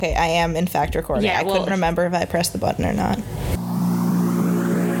Okay, I am in fact recording. I couldn't remember if I pressed the button or not. 1,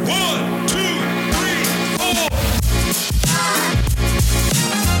 2, 3, 4.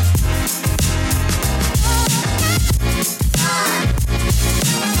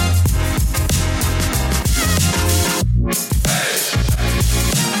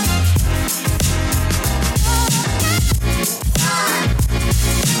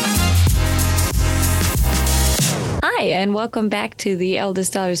 Hi, and welcome back to the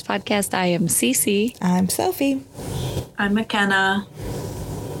Eldest Daughters podcast. I am Cece. I'm Sophie. I'm McKenna.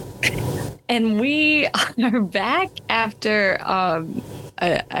 And we are back after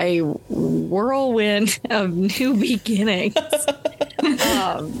a whirlwind of new beginnings.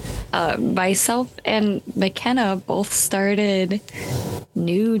 Myself and McKenna both started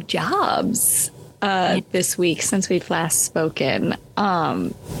new jobs this week since we've last spoken.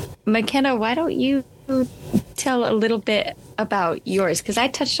 McKenna, why don't you tell a little bit about yours? Because I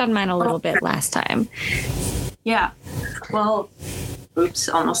touched on mine a little bit last time. Yeah. Well, oops,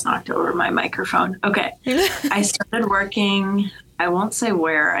 almost knocked over my microphone. Okay. I started working, I won't say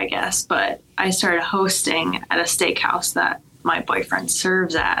where, I guess, but I started hosting at a steakhouse that my boyfriend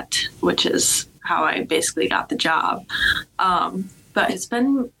serves at, which is how I basically got the job. But it's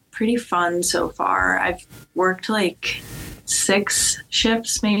been pretty fun so far. I've worked like 6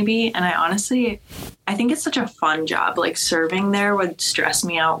 shifts maybe, and I think it's such a fun job. Like serving there would stress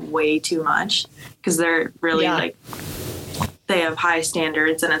me out way too much because they're really they have high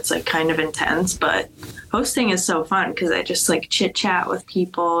standards and it's like kind of intense, but hosting is so fun because I just like chit chat with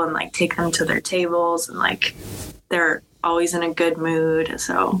people and like take them to their tables and like they're always in a good mood.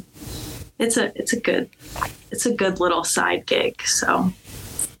 So it's a good little side gig. So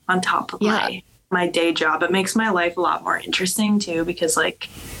on top of my day job, it makes my life a lot more interesting too, because like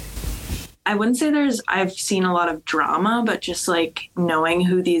I wouldn't say I've seen a lot of drama, but just like knowing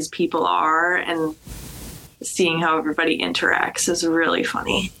who these people are and seeing how everybody interacts is really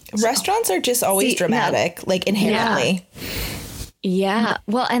funny. Restaurants are just always dramatic, like inherently. Yeah.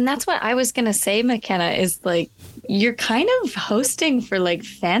 Well, and that's what I was going to say, McKenna, is like, you're kind of hosting for like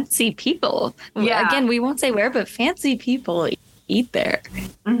fancy people. Yeah. Again, we won't say where, but fancy people eat there.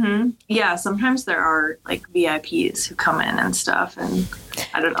 Mm-hmm. Yeah, sometimes there are like VIPs who come in and stuff, and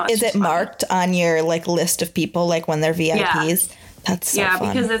I don't know. Is it marked on your like list of people like when they're VIPs? Yeah. That's so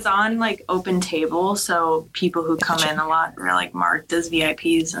fun. Because it's on like open table, so people who come in a lot are like marked as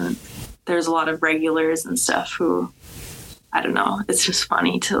VIPs, and there's a lot of regulars and stuff who, I don't know, it's just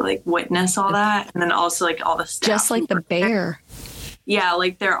funny to like witness all that, and then also like all the staff. Just like the bear. Yeah,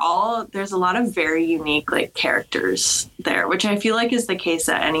 like there's a lot of very unique like characters there, which I feel like is the case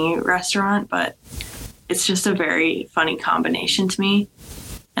at any restaurant, but it's just a very funny combination to me.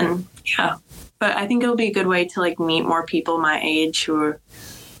 And yeah, but I think it'll be a good way to like meet more people my age who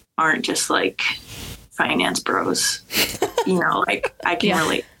aren't just like finance bros. You know, like I can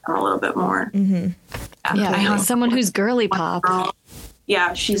relate to them a little bit more. Mm-hmm. Yeah, someone who's girly pop.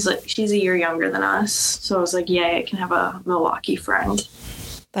 Yeah, she's a year younger than us, so I was like, "Yay, I can have a Milwaukee friend."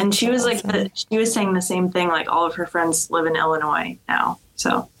 And she was awesome. Like, she was saying the same thing. Like, all of her friends live in Illinois now,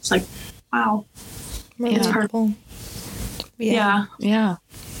 so it's like, wow, it's purple. Yeah.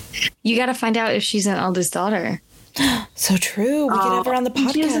 You got to find out if she's an eldest daughter. So true. We could have her on the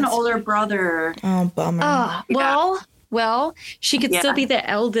podcast. She has an older brother. Oh, bummer. Well, she could still be the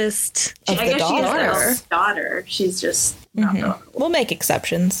eldest of the daughter. She's the eldest daughter. She's just not the... We'll make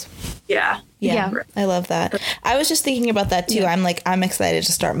exceptions. Yeah. I love that. I was just thinking about that too. Yeah. I'm excited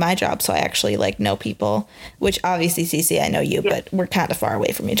to start my job, so I actually like know people, which obviously, Cece, I know you, but we're kind of far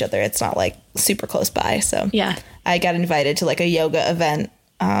away from each other. It's not like super close by. So I got invited to like a yoga event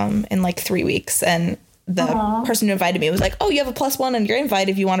in like 3 weeks, and the person who invited me was like, "Oh, you have a +1 on your invite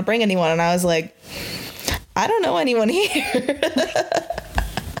if you want to bring anyone." And I was like, I don't know anyone here.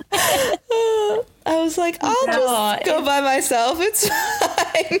 I was like, I'll just go by myself. It's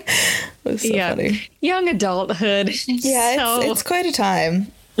fine. It was so funny. Young adulthood. Yeah, it's quite a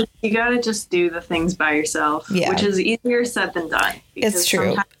time. You got to just do the things by yourself, which is easier said than done. It's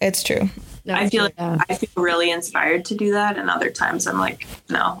true. I feel I feel really inspired to do that, and other times I'm like,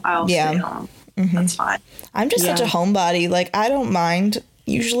 no, I'll stay home. Mm-hmm. That's fine. I'm just such a homebody. Like, I don't mind.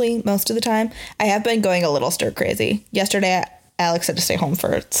 Usually, most of the time, I have been going a little stir crazy. Yesterday, Alex had to stay home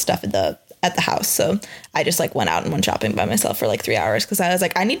for stuff at the house, so I just like went out and went shopping by myself for like 3 hours because I was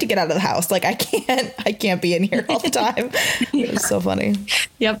like, I need to get out of the house. Like, I can't be in here all the time. It was so funny.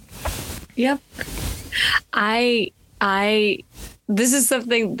 Yep. This is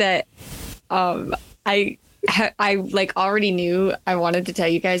something that I like already knew I wanted to tell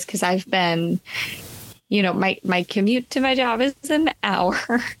you guys because I've been my commute to my job is an hour,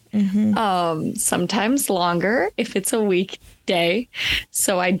 sometimes longer if it's a weekday.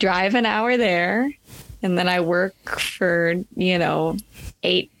 So I drive an hour there and then I work for,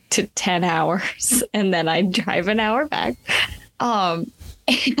 8 to 10 hours and then I drive an hour back.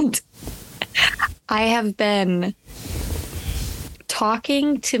 And I have been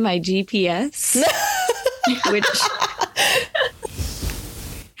talking to my GPS, which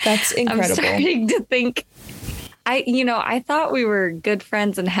that's incredible. I'm starting to think I thought we were good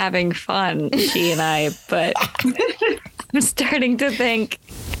friends and having fun, she and I, but I'm starting to think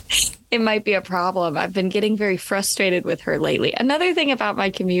it might be a problem. I've been getting very frustrated with her lately. Another thing about my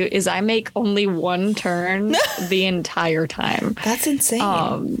commute is I make only one turn the entire time. That's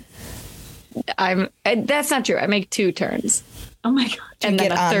insane. That's not true. I make 2 turns. Oh my God. And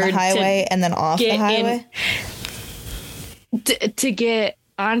then on the highway and then off the highway? To get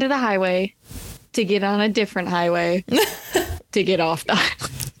onto the highway, to get on a different highway, to get off the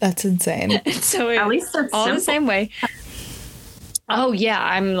highway. That's insane. So at least that's all simple. The same way. Oh, yeah.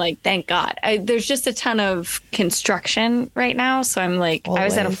 I'm like, thank God. There's just a ton of construction right now. So I'm like, always. I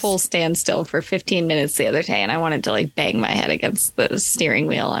was at a full standstill for 15 minutes the other day and I wanted to like bang my head against the steering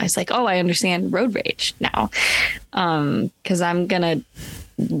wheel. I was like, oh, I understand road rage now. Because I'm going to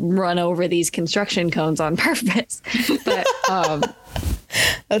run over these construction cones on purpose. But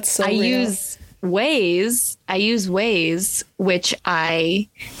that's so I real. use Waze, which I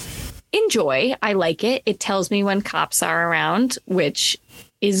enjoy. I like it. It tells me when cops are around, which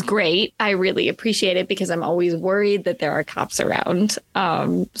is great. I really appreciate it because I'm always worried that there are cops around.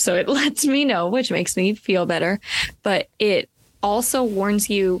 So it lets me know, which makes me feel better. But it also warns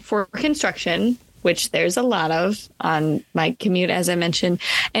you for construction, which there's a lot of on my commute, as I mentioned,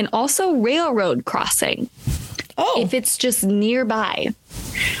 and also railroad crossing. Oh, if it's just nearby.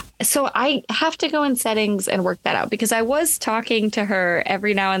 So I have to go in settings and work that out because I was talking to her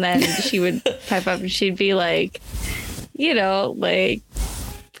every now and then. She would pipe up and she'd be like, like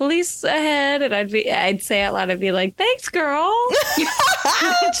police ahead. And I'd say out loud, I'd be like, thanks, girl.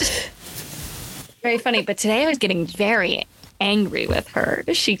 Very funny. But today I was getting very angry with her.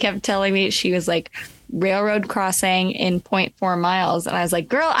 She kept telling me, she was like, railroad crossing in 0.4 miles. And I was like,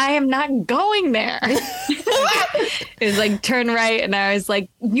 girl, I am not going there. It was like, turn right. And I was like,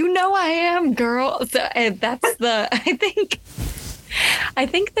 I am, girl. So that's I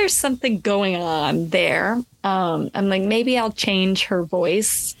think there's something going on there. I'm like, maybe I'll change her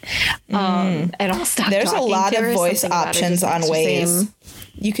voice. And I'll stop. There's a lot of voice options on Waze. Same.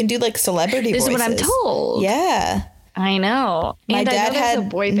 You can do like celebrity voices. This is what I'm told. Yeah. I know. My dad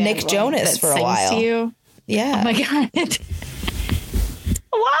had Nick Jonas for a while. To you. Yeah. Oh my God.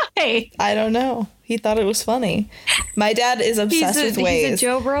 Why? I don't know. He thought it was funny. My dad is obsessed with Waze. He's a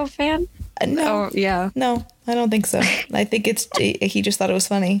Joe Bro fan? No. Oh, yeah. No, I don't think so. I think he just thought it was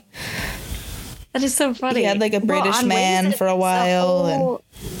funny. That is so funny. He had like a British man for a while.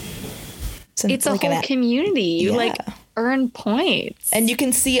 It's a whole community. You like earn points. And you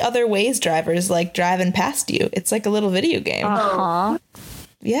can see other Waze drivers like driving past you. It's like a little video game. Uh-huh.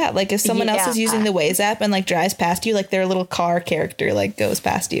 Yeah, like if someone else is using the Waze app and like drives past you, like their little car character like goes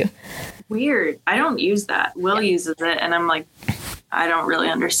past you. Weird. I don't use that. Will uses it, and I'm like, I don't really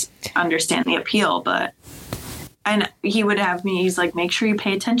understand the appeal, but and he would have me, he's like, make sure you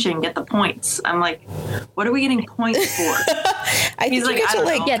pay attention, get the points. I'm like, what are we getting points for? He's like,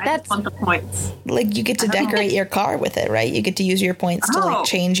 I just want the points. Like you get to decorate your car with it, right? You get to use your points to like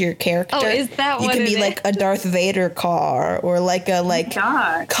change your character. Oh, is that you what can be is? Like a Darth Vader car or like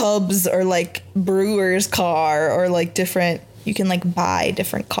a Cubs or like Brewers car or like different. You can like buy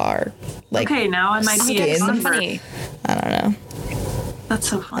different car. Like okay, now I might be a funny. I don't know. That's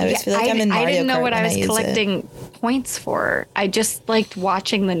so funny. I always feel like I'm in Mario I didn't know Kart what I was use collecting points for. I just liked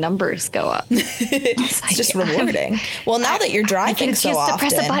watching the numbers go up. It's just rewarding. Well, now that you're driving so often.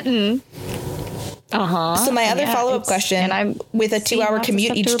 Press a button. So my other follow-up question, and I'm with a 2-hour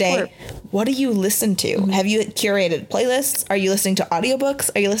commute each day, what do you listen to? Mm-hmm. Have you curated playlists? Are you listening to audiobooks?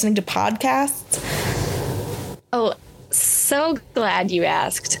 Are you listening to podcasts? Oh, so glad you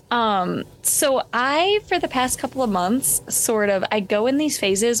asked. So I, for the past couple of months, I go in these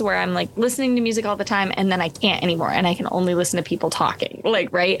phases where I'm like listening to music all the time and then I can't anymore and I can only listen to people talking,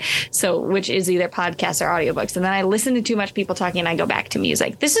 like, right? So, which is either podcasts or audiobooks. And then I listen to too much people talking and I go back to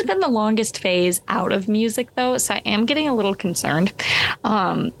music. This has been the longest phase out of music though. So I am getting a little concerned.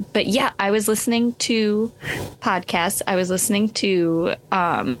 But yeah, I was listening to podcasts. I was listening to,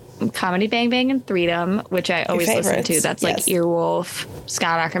 Comedy Bang Bang and Freedom, which I always listen to. That's like Yes. Earwolf,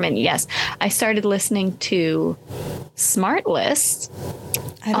 Scott Ackerman. Yes. I started listening to Smart List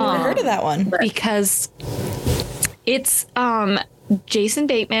I've never heard of that one. because it's Jason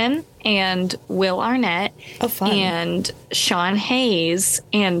Bateman and Will Arnett Oh, fun. and Sean Hayes,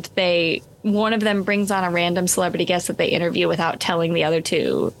 and one of them brings on a random celebrity guest that they interview without telling the other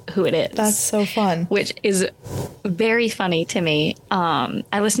two who it is. That's so fun. Which is very funny to me.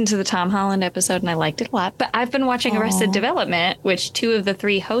 I listened to the Tom Holland episode and I liked it a lot. But I've been watching Arrested Development, which 2 of the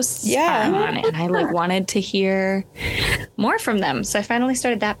 3 hosts are on, and I wanted to hear more from them. So I finally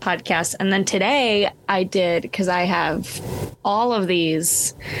started that podcast. And then today I did, because I have all of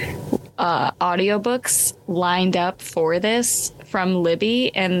these audiobooks lined up for this from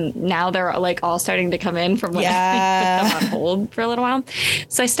Libby, and now they're like all starting to come in from when I put them on hold for a little while.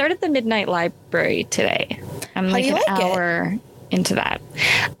 So I started the Midnight Library today. I'm like an hour into that.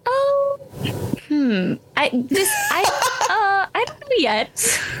 I don't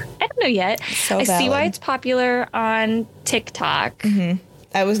know yet. So I see why valid. it's popular on TikTok.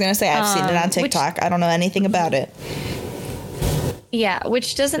 I was gonna say I've seen it on TikTok. I don't know anything about it. Yeah,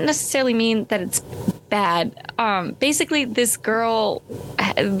 which doesn't necessarily mean that it's bad. Basically, this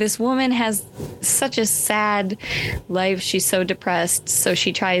woman has such a sad life. She's so depressed, so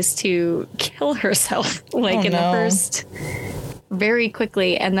she tries to kill herself, the first, very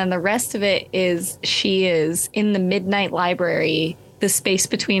quickly. And then the rest of it is she is in the Midnight Library, the space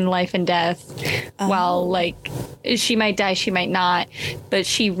between life and death, while she might die, she might not, but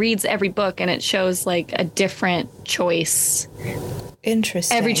she reads every book and it shows a different choice.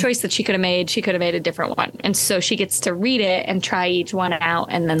 Interesting. Every choice that she could have made a different one. And so she gets to read it and try each one out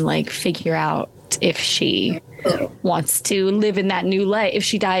and then figure out if she wants to live in that new life. If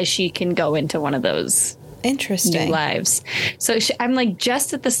she dies, she can go into one of those Interesting. new lives. So I'm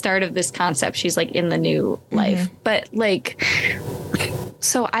just at the start of this concept. She's in the new life, but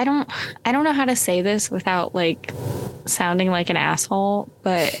so I don't know how to say this without sounding like an asshole,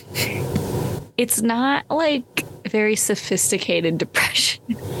 but it's not very sophisticated depression.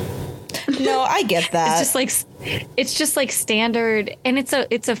 No, I get that. It's just standard, and it's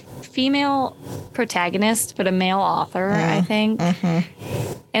a female protagonist but a male author, I think.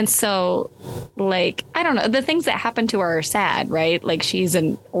 And so I don't know, the things that happen to her are sad, right? She's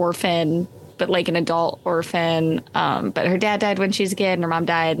an orphan, but an adult orphan, but her dad died when she was a kid and her mom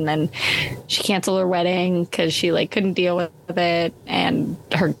died, and then she canceled her wedding because she couldn't deal with it, and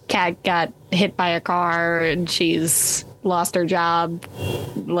her cat got hit by a car and she's lost her job,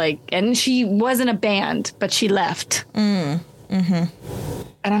 and she was in a band but she left.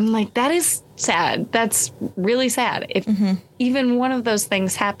 And I'm that is sad. That's really sad. If even one of those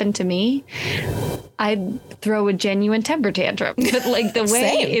things happened to me, I'd throw a genuine temper tantrum. But the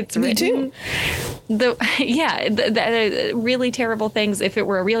way it's written, the really terrible things. If it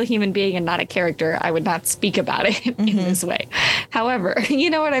were a real human being and not a character, I would not speak about it in this way. However,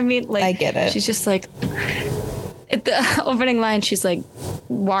 you know what I mean? I get it. She's just at the opening line, she's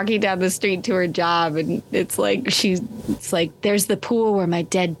walking down the street to her job, and it's there's the pool where my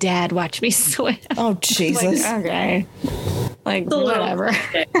dead dad watched me swim. Oh, Jesus. Okay. Whatever.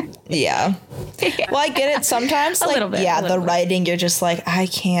 Yeah. Well, I get it sometimes. A little bit. The writing, you're just I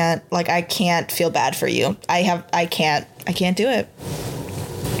can't feel bad for you. I can't do it.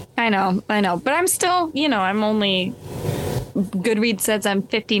 I know. But I'm still, I'm only, Goodreads says I'm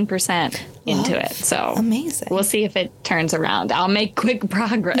 15% into it. So amazing. We'll see if it turns around. I'll make quick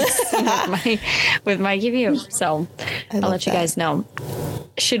progress with my review. So I'll let you guys know.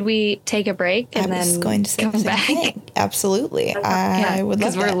 Should we take a break and then going to say come back? Absolutely. I would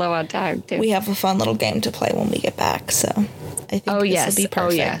love that. Because we're low on time, too. We have a fun little game to play when we get back. So I think this will be perfect. Oh,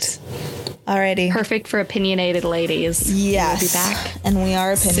 yes. Alrighty. Perfect for opinionated ladies. Yes. We'll be back. And we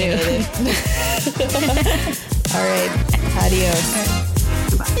are opinionated. All right. Adios.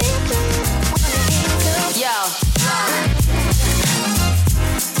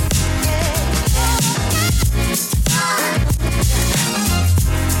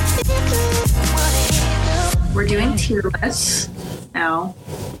 We're doing tier lists now.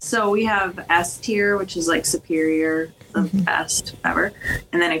 So we have S tier, which is superior, the best ever.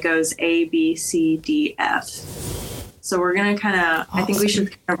 And then it goes A, B, C, D, F. So we're going to I think we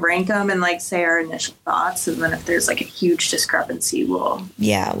should kind of rank them and say our initial thoughts. And then if there's a huge discrepancy, we'll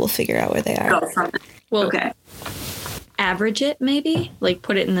figure out where they are. go from there. Well, okay. Average it, maybe?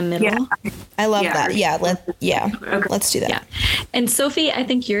 Put it in the middle? Yeah. I love that. Yeah. Okay. Let's do that. Yeah. And Sophie, I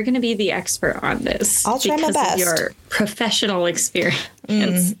think you're going to be the expert on this. I'll try my best. Because of your professional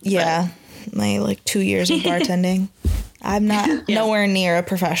experience. Yeah. My 2 years of bartending. I'm not nowhere near a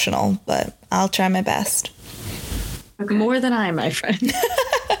professional, but I'll try my best. Okay. More than I, my friend.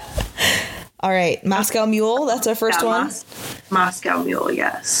 All right, Moscow Mule. That's our first one. Moscow Mule,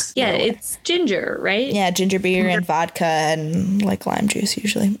 yes. Yeah, it's ginger, right? Yeah, ginger beer and vodka and like lime juice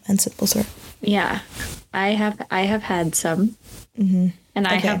usually, and simple syrup. Yeah. I have had some. Mm-hmm. And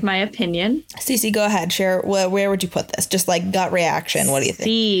I have my opinion. Cece, go ahead. Share. Where would you put this? Just like gut reaction. What do you think?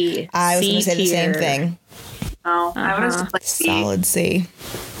 C. I was going to say the same tier. thing. Oh, I would have said like B. Solid C.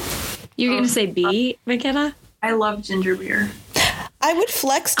 You're going to say B, McKenna? I love ginger beer. I would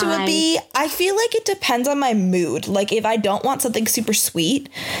flex to a B. I feel like it depends on my mood. Like if I don't want something super sweet,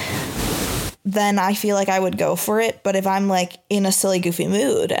 then I feel like I would go for it. But if I'm like in a silly, goofy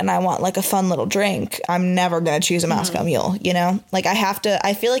mood and I want like a fun little drink, I'm never going to choose a Moscow Mule, you know? Like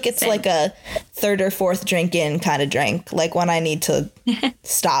I feel like it's like a third or fourth drink in kind of drink. Like when I need to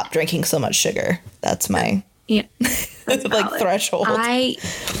stop drinking so much sugar. That's my like threshold. I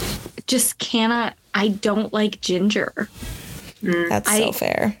just cannot. I don't like ginger. That's so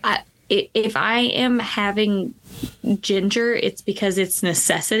fair. If I am having ginger, it's because it's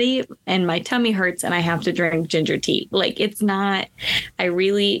necessity and my tummy hurts and I have to drink ginger tea. Like it's not, I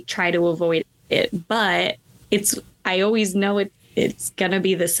really try to avoid it, but I always know it's going to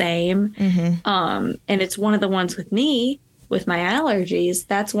be the same. Mm-hmm. And it's one of the ones with me, with my allergies,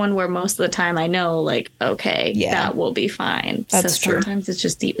 that's one where most of the time I know like, okay, that will be fine. That's so sometimes it's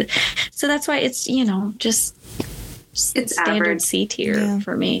just deep. So that's why it's, just it's standard average. C tier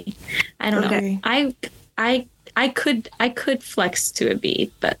for me. I don't know. I could flex to a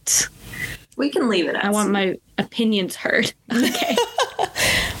B, but we can leave it at I want C. my opinions heard. Okay.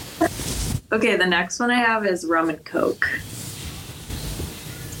 Okay, the next one I have is rum and Coke.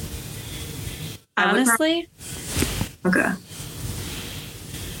 Honestly, okay.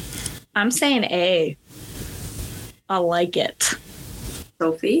 I'm saying A. I like it.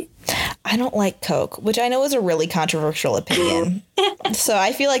 Sophie? I don't like Coke, which I know is a really controversial opinion. So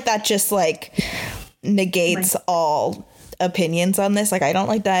I feel like that just like negates all opinions on this. Like I don't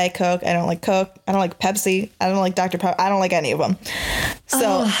like Diet Coke. I don't like Coke. I don't like Pepsi. I don't like Dr. Pepper. I don't like any of them.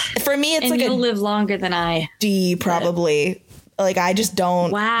 So for me, it's like you'll live longer than I. D probably. Like I just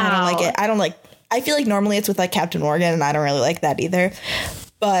don't. Wow. I don't like it. I don't like. I feel like normally it's with like Captain Morgan, and I don't really like that either.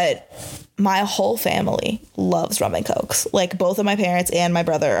 But my whole family loves rum and Cokes. Like both of my parents and my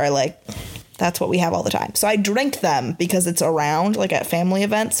brother are like, that's what we have all the time. So I drink them because it's around like at family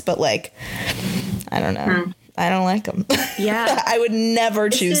events. But like, I don't know. I don't like them. Yeah. I would never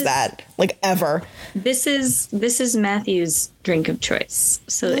choose that. Like ever. This is Matthew's drink of choice.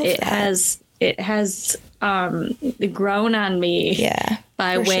 So it has grown on me. Yeah.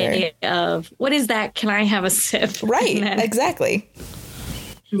 By way of, what is that? Can I have a sip? Right. Exactly.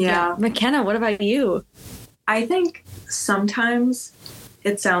 Yeah. McKenna, what about you? I think sometimes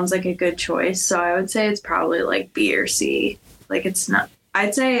it sounds like a good choice. So I would say it's probably like B or C. Like it's not,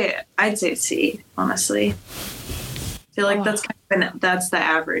 I'd say C, honestly. I feel like that's the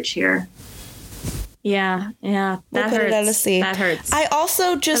average here. Yeah. That we'll hurts. Put it at a C. That hurts. I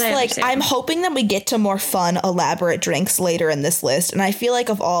also just I'm hoping that we get to more fun, elaborate drinks later in this list. And I feel like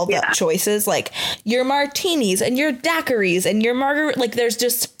of all the choices, like your martinis and your daiquiris and your margarita, like there's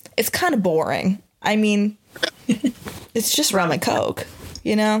just, it's kind of boring. I mean, it's just rum and Coke,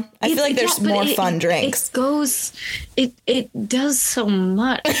 you know? I feel like there's more fun drinks. It does so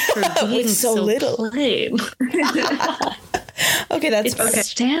much for being so little. Plain. Okay, that's it's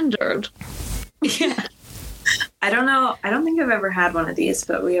standard. Yeah. I don't know. I don't think I've ever had one of these,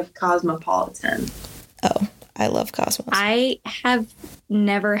 but we have Cosmopolitan. Oh, I love Cosmos. I have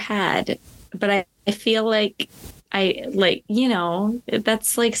never had, but I feel like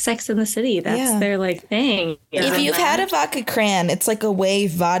that's like Sex in the City. That's their like thing. If you've had a vodka cran, it's like a way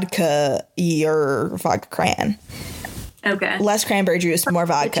vodka your vodka cran. Okay. Less cranberry juice, more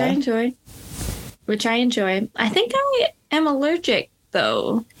vodka. Which I enjoy. I think I am allergic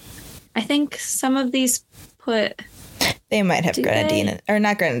though. I think some of these they might have grenadine or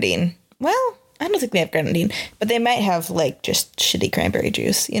not grenadine. Well, I don't think they have grenadine, but they might have like just shitty cranberry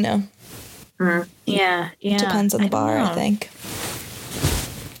juice, you know? Yeah. Depends on the bar, I think.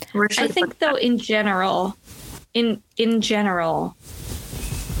 I think though in general,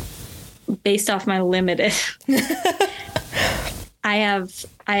 based off my limited I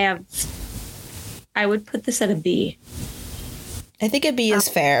would put this at a B. I think a B is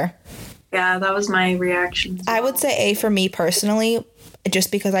fair. Yeah, that was my reaction. I would say A for me personally,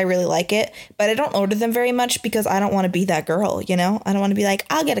 just because I really like it. But I don't order them very much because I don't want to be that girl, you know? I don't want to be like,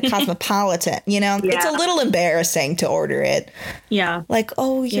 I'll get a Cosmopolitan, you know? Yeah. It's a little embarrassing to order it. Yeah. Like,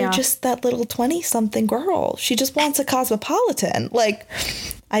 oh, you're just that little 20-something girl. She just wants a Cosmopolitan. Like,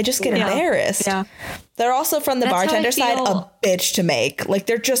 I just get embarrassed. Yeah. They're also from the That's how I bartender side feel. a bitch to make. Like,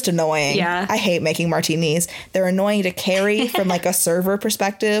 they're just annoying. Yeah. I hate making martinis. They're annoying to carry from like a server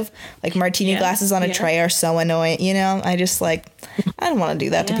perspective. Like, martini glasses on a tray are so annoying. You know, I just like, I don't want to do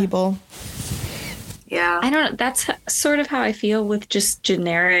that to people. Yeah. I don't know. That's sort of how I feel with just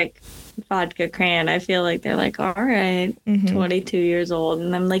generic vodka cran. I feel like they're like, all right, 22 years old.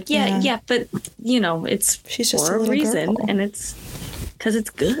 And I'm like, yeah, but, you know, it's She's just for a a little reason. girl. And it's because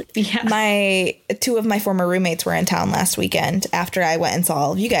it's good. Yeah. Two of my former roommates were in town last weekend after I went and saw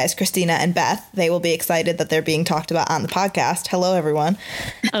all of you guys, Christina and Beth. They will be excited that they're being talked about on the podcast. Hello, everyone.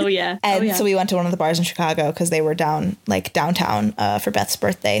 Oh, yeah. And so we went to one of the bars in Chicago because they were downtown for Beth's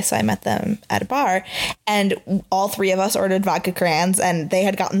birthday. So I met them at a bar, and all three of us ordered vodka crayons, and they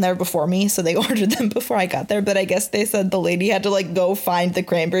had gotten there before me. So they ordered them before I got there. But I guess they said the lady had to like go find the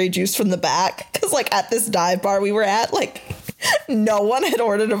cranberry juice from the back because like at this dive bar we were at, like no one had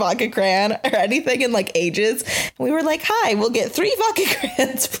ordered a vodka crayon or anything in like ages. And we were like, hi, we'll get 3 vodka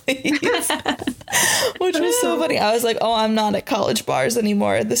crayons, please. Which was so funny. I was like, oh, I'm not at college bars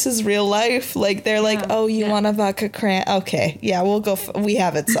anymore. This is real life. Like, they're like, oh, you want a vodka crayon? Okay. Yeah, we'll go. We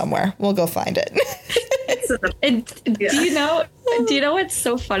have it somewhere. We'll go find it. And do you know what's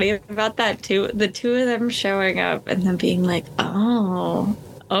so funny about that too? The two of them showing up and then being like, oh,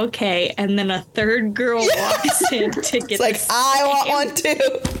 okay. And then a third girl walks in to get It's like, I want one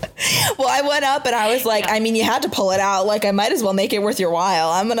too. Well, I went up and I was like, I mean, you had to pull it out. Like, I might as well make it worth your while.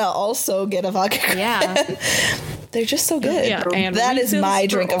 I'm going to also get a vodka crayon. Yeah. They're just so good. Yeah, and that is refills my for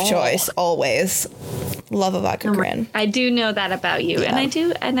drink of all. choice, always. Love a vodka crayon. I do know that about you, Yeah. and I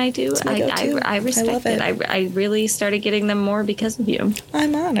do. my go-to. I respect love it. it. I really started getting them more because of you.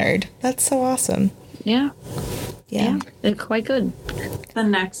 I'm honored. That's so awesome. Yeah, Yeah. they're quite good. The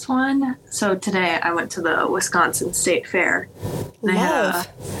next one. So today I went to the Wisconsin State Fair. They had Love.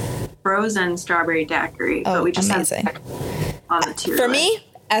 a frozen strawberry daiquiri, Oh, but we just amazing. had on the tier For list. me,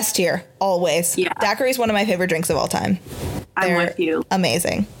 S tier, always. Yeah. Daiquiri is one of my favorite drinks of all time. I'm They're with you.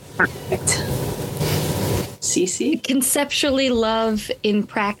 amazing. Perfect. Cece? Conceptually, love. In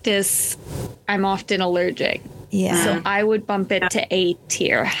practice, I'm often allergic. Yeah. So I would bump it to A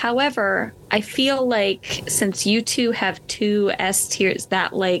tier. However, I feel like since you two have 2 S tiers,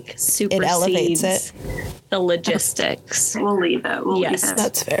 that like supersedes elevates the logistics. We'll leave it. We'll Yes. leave it.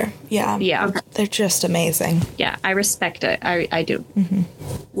 That's fair. Yeah. Yeah, They're just amazing. yeah, I respect it. I do.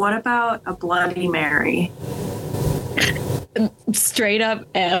 What about a Bloody Mary? Straight up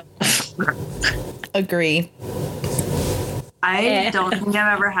F. Agree. I don't think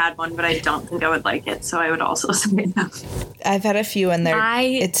I've ever had one, but I don't think I would like it. So I would also say no. I've had a few and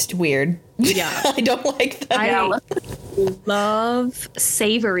it's weird. Yeah. I don't like them. I love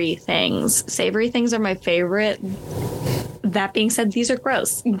savory things. Savory things are my favorite. That being said, these are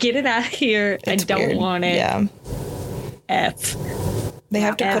gross. Get it out of here. It's I don't weird. want it. Yeah. F. They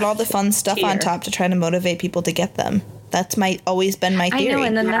have to put all the fun stuff on tier. top to try to motivate people to get them. That's always been my I theory. know,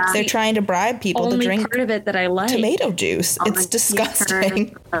 and then that's They're the trying to bribe people to only drink part of it that I like. tomato juice. All It's the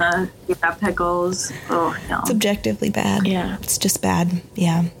disgusting. yeah, pickles. Oh, no. It's objectively bad. Yeah. It's just bad.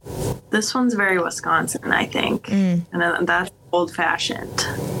 Yeah. This one's very Wisconsin, I think. And then that's old fashioned.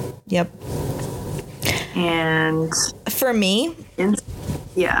 Yep. And For me,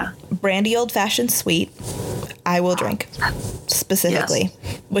 yeah. brandy old fashioned sweet, I will drink specifically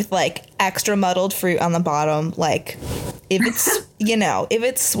with like extra muddled fruit on the bottom. Like if it's, if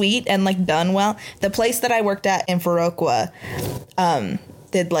it's sweet and like done well, the place that I worked at in Viroqua,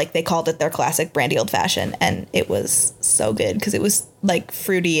 they called it their classic brandy old fashioned, and it was so good because it was like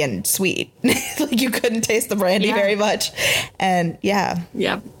fruity and sweet. Like you couldn't taste the brandy very much. And yeah.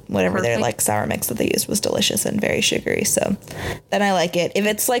 Whatever their like sour mix that they used was delicious and very sugary. So then I like it. If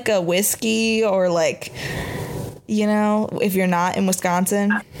it's like a whiskey or like, if you're not in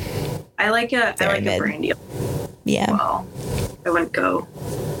Wisconsin. I like a mid. brandy. Yeah. Well, I wouldn't go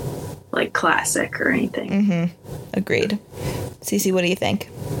like classic or anything. Agreed. Cece, what do you think?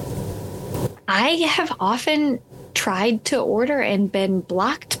 I have often tried to order and been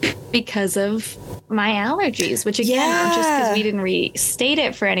blocked because of my allergies, which again, just because we didn't restate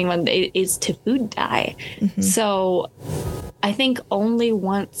it for anyone, it is to food dye. So I think only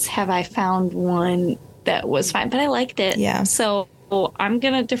once have I found one that was fine, but I liked it. Yeah. So I'm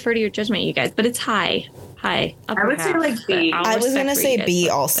going to defer to your judgment, you guys, but it's high. I would say like B. I was going to say B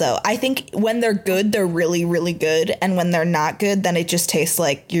also. I think when they're good, they're really, really good. And when they're not good, then it just tastes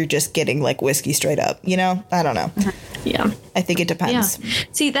like you're just getting like whiskey straight up. I don't know. Yeah. I think it depends. Yeah.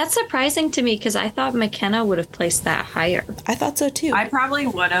 See, that's surprising to me because I thought McKenna would have placed that higher. I thought so too. I probably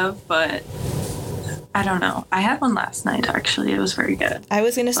would have, but I don't know. I had one last night, actually. It was very good. I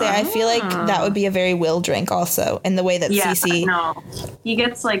was going to say, I feel like that would be a very Will drink also, in the way that Cece... no. He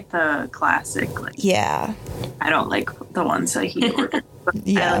gets, like, the classic, like... Yeah. I don't like the ones that he ordered, but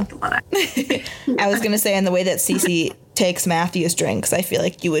I like the one I was going to say, in the way that Cece takes Matthew's drinks, I feel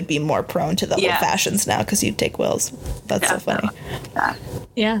like you would be more prone to the old fashions now because you'd take Will's. That's so funny.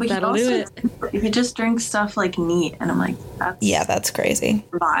 Yeah, but that'll do it. He just drinks stuff like neat, and I'm like, that's crazy.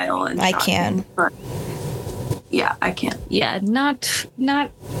 Vile and I shocking, can. But yeah, I can't. Yeah, not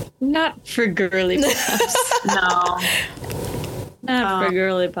for girly pops. No. Not for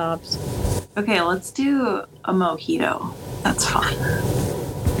girly pops. Okay, let's do a mojito. That's fun.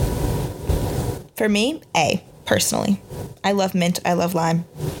 For me, A, personally. I love mint. I love lime.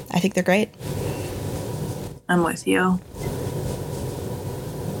 I think they're great. I'm with you.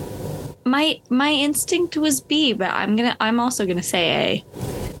 My instinct was B, but I'm also gonna say A.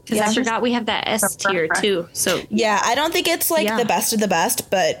 Because I forgot we have that S tier too. So yeah, I don't think it's like the best of the best,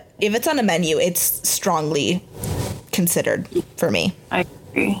 but if it's on a menu, it's strongly considered for me. I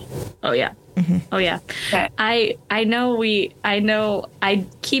agree. Oh yeah. Mm-hmm. Oh yeah. Okay. I know I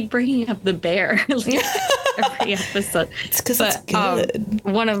keep bringing up the bear every episode. It's because it's good.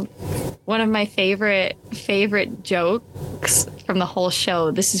 One of my favorite jokes from the whole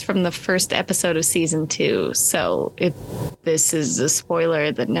show. This is from the first episode of season 2. So this is a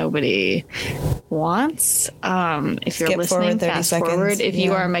spoiler that nobody wants. If you're listening, fast forward. If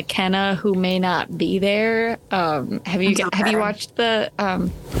you are McKenna who may not be there, have you watched the?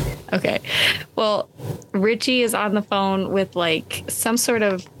 Okay. Well, Richie is on the phone with like some sort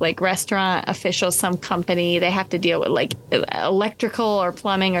of like restaurant official, some company. They have to deal with like electrical or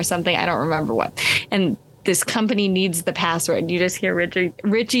plumbing or something. I don't remember what. And this company needs the password. You just hear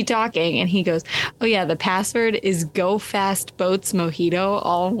Richie talking, and he goes, "Oh yeah, the password is Go Fast Boats Mojito,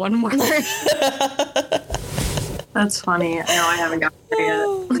 all in one word." That's funny. I know I haven't got there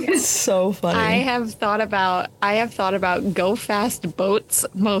yet. It's so funny. I have thought about Go Fast Boats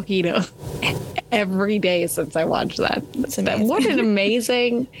Mojito every day since I watched that. It's amazing. What an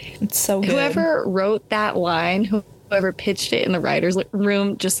amazing! It's so good. Whoever wrote that line, whoever pitched it in the writers'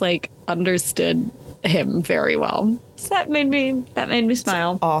 room, just like understood him very well. So that made me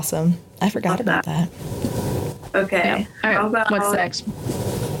smile. It's awesome. I forgot about that. Okay. Yeah. All right. What's next?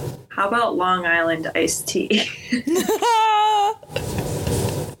 How about Long Island iced tea?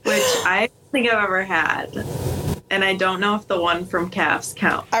 Which I don't think I've ever had. And I don't know if the one from Calf's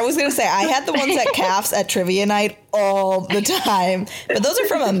count. I was going to say, I had the ones at Calf's at trivia night all the time. But those are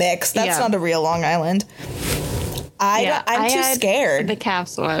from a mix. That's not a real Long Island. I'm too scared. The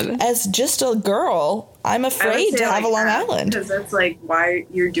Calf's one. As just a girl, I'm afraid to have a Long Island. Because that's like, why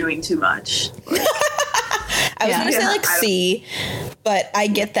you're doing too much. I was going to say like C, but I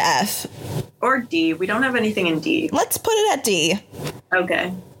get the F. Or D. We don't have anything in D. Let's put it at D.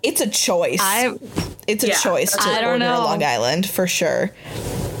 Okay. It's a choice. It's a choice to order a Long Island, for sure.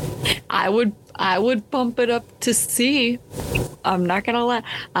 I would bump it up to C. I'm not going to lie.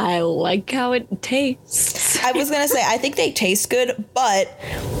 I like how it tastes. I was going to say, I think they taste good, but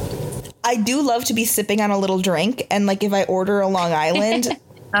I do love to be sipping on a little drink. And like if I order a Long Island...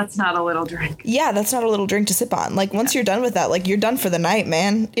 That's not a little drink. Yeah, that's not a little drink to sip on. Like, once you're done with that, like, you're done for the night,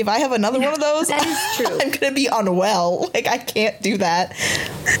 man. If I have another one of those, that is true. I'm going to be unwell. Like, I can't do that.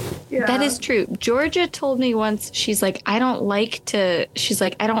 Yeah. That is true. Georgia told me once, she's like, I don't like to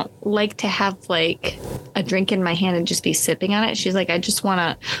have, like, a drink in my hand and just be sipping on it. She's like, I just want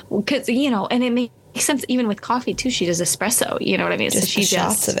to, because, and it makes sense even with coffee, too. She does espresso, you know what I mean? Just so she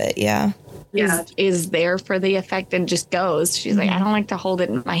shots of it, yeah. Is there for the effect and just goes. She's like, I don't like to hold it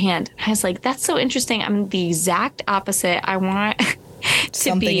in my hand. I was like, that's so interesting. I'm the exact opposite. I want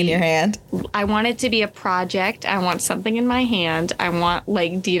something in your hand. I want it to be a project. I want something in my hand. I want,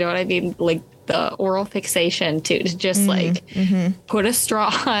 like, do you know what I mean? Like the oral fixation to just put a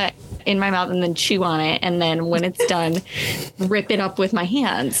straw in my mouth and then chew on it, and then when it's done, rip it up with my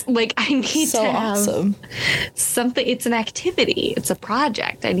hands. Like, I need to have something. It's an activity. It's a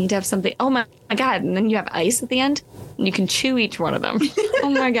project. I need to have something. Oh my God. And then you have ice at the end and you can chew each one of them.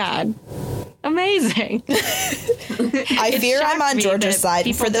 Oh my God. Amazing. I fear I'm on Georgia's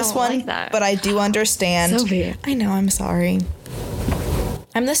side for this one, like, but I do understand. So I know, I'm sorry.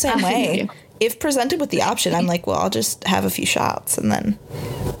 I'm the same way. If presented with the option, I'm like, well, I'll just have a few shots and then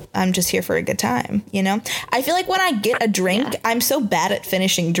I'm just here for a good time, you know? I feel like when I get a drink, I'm so bad at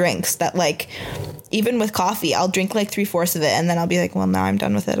finishing drinks that, like, even with coffee, I'll drink like 3/4 of it and then I'll be like, well, now I'm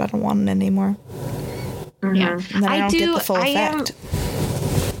done with it. I don't want it anymore. Yeah. And then I don't get the full effect.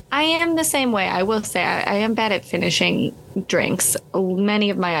 I am the same way. I will say I am bad at finishing drinks. Many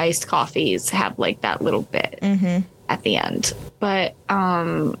of my iced coffees have like that little bit at the end. But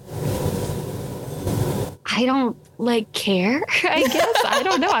I don't like care, I guess. I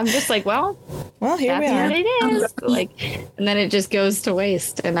don't know. I'm just like, well, here we that's are. what it is. Like, and then it just goes to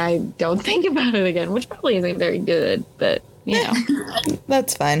waste and I don't think about it again, which probably isn't very good, but you know.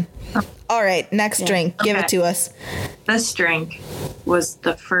 That's fine. All right, next drink. Give it to us. This drink was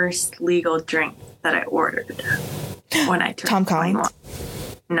the first legal drink that I ordered when I turned Tom Collins? 21.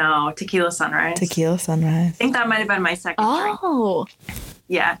 No, Tequila Sunrise. Tequila Sunrise. I think that might have been my second drink. Oh,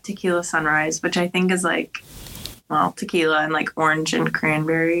 Yeah, Tequila Sunrise, which I think is like, well, tequila and like orange and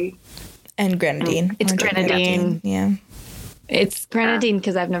cranberry. And grenadine. It's Orange and grenadine. Yeah. it's grenadine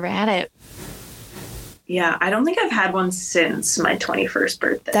because I've never had it. Yeah, I don't think I've had one since my 21st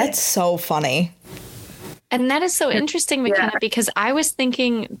birthday. That's so funny. And that is so interesting, McKenna, because I was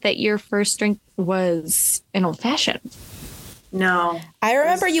thinking that your first drink was an old fashioned. No. I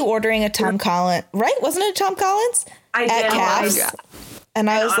remember you ordering a Tom Collins, right? Wasn't it a Tom Collins? I At did. Cass? And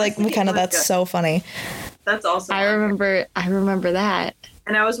I was like, honestly, McKenna, it was that's good. so funny. That's also. I remember that.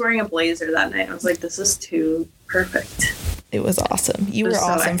 And I was wearing a blazer that night. I was like, this is too perfect. It was awesome. You were So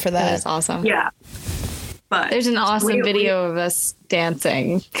awesome for That that. is awesome. Yeah. But There's an awesome we- video of us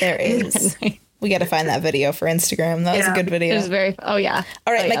dancing. There is. We got to find that video for Instagram. That was a Yeah. good video. It was very. Oh yeah.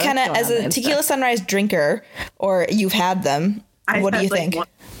 All right, Oh, yeah, McKenna, that's as going on a Insta. Tequila Sunrise drinker, or you've had them, what do had, you like, think?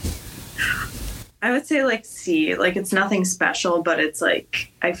 I would say like C. Like it's nothing special, but it's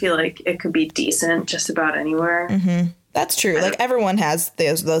like I feel like it could be decent just about anywhere. Mm-hmm. That's true. Like everyone has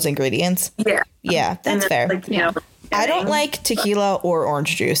those ingredients. Yeah. Yeah, that's And then, fair. Like, you Yeah. know, I don't like tequila or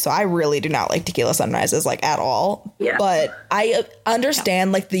orange juice, so I really do not like Tequila Sunrises like at all. Yeah. But I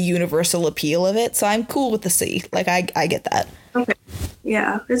understand like the universal appeal of it, so I'm cool with the C. Like I get that. Okay.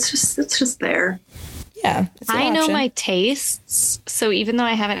 Yeah, it's just there. Yeah, it's an I know option. my tastes. So even though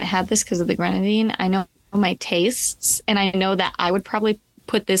I haven't had this because of the grenadine, I know my tastes, and I know that I would probably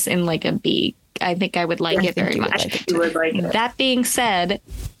put this in like a B. I think I would like I it think very you would much. like it You would like it. That being said,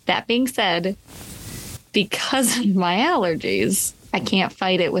 because of my allergies, I can't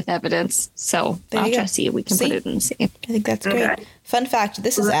fight it with evidence. So There I'll you go. just see if we can See? put it in C. I think that's great. Okay. Fun fact: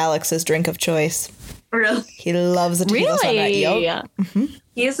 this is Alex's drink of choice. Really? He loves a Tequila Sunrise. Really? Yep.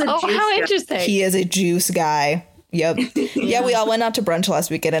 He is a Oh, juice how guy. interesting. He is a juice guy. Yep. Yeah, we all went out to brunch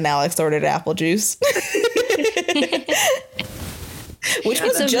last weekend and Alex ordered apple juice. Which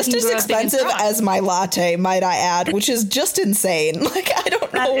was So just he as grew up being expensive strong. as my latte, might I add, which is just insane. Like, I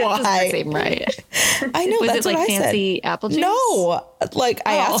don't know That doesn't why. seem right. I know, Was that's it like what I fancy said. apple juice? No. Like,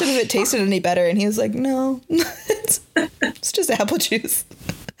 I asked Oh. him if it tasted any better, and he was like, no. It's just apple juice.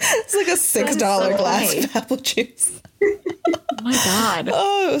 It's like a $6 so glass funny. of apple juice. Oh my God.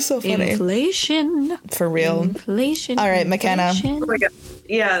 Oh, it was so funny. Inflation. For real. Inflation. All right, McKenna. inflation. Oh my God.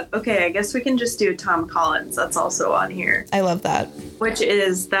 Yeah, okay, I guess we can just do Tom Collins. That's also on here. I love that.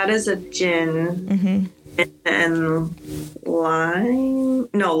 That is a gin Mm-hmm. and lime.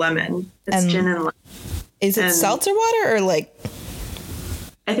 No, lemon. It's And- gin and lime. Is it And- seltzer water or like,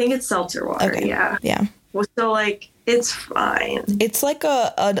 I think it's seltzer water, okay. yeah. Yeah. Well, so, like, it's fine. It's like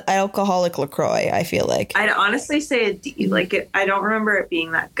an alcoholic LaCroix, I feel like. I'd honestly say a D. Like, I don't remember it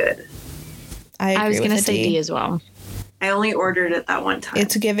being that good. I agree I was with going to a say D. D as well. I only ordered it that one time.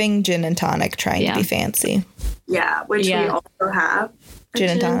 It's giving gin and tonic trying Yeah. to be fancy. Yeah, which we Yeah. also have. a Gin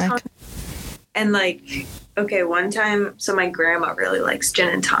and tonic. And like, okay, one time, so my grandma really likes gin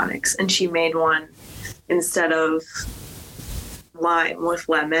and tonics, and she made one instead of lime with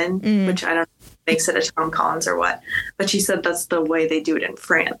lemon, which I don't know if it makes it a Tom Collins or what. But she said that's the way they do it in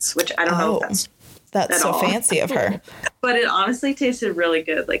France, which I don't know if that's. That's At so all. fancy of her. But it honestly tasted really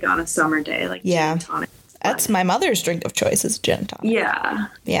good, like on a summer day, like Yeah. gin and tonic. That's my mother's drink of choice is gin and tonic. Yeah.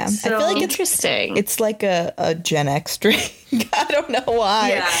 Yeah. I So- feel like Interesting. it's like a Gen X drink. I don't know why.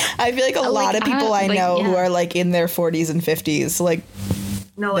 Yeah. I feel like a lot of people I like, know who yeah. are like in their 40s and 50s, like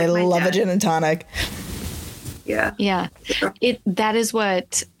No, they like my love a dad. gin and tonic. Yeah. Yeah, that is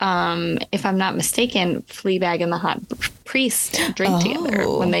what, if I'm not mistaken, Fleabag and the Hot Priest drink together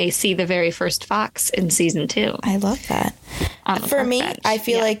Oh. when they see the very first fox in season 2. I love that. on the For park me, bench. I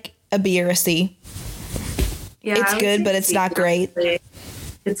feel Yeah. like a B or a C. Yeah, It's I would good, say but it's C, not great. honestly.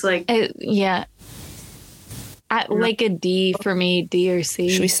 It's like Yeah. Like a D for me, D or C.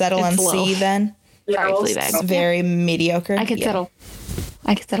 Should we settle on It's low. C then? Sorry, well, Fleabag. It's very mediocre. I could Yeah. settle.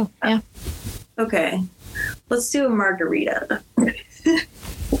 Yeah. Okay, let's do a margarita.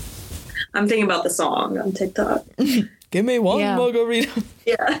 I'm thinking about the song on TikTok. Give me one Yeah. margarita.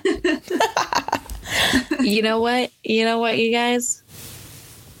 Yeah. You know what? You guys?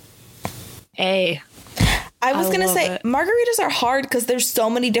 A. I was going to love say it. margaritas are hard because there's so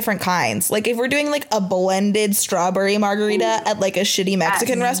many different kinds. Like if we're doing like a blended strawberry margarita at like a shitty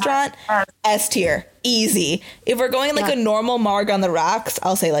Mexican restaurant, S tier, easy. If we're going like a normal marg on the rocks,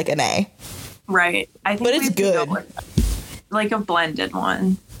 I'll say like an A. Right. I think But we it's have to go good. with, like a blended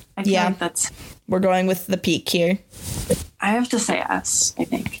one. I feel like that's. We're going with the peak here. I have to say S. I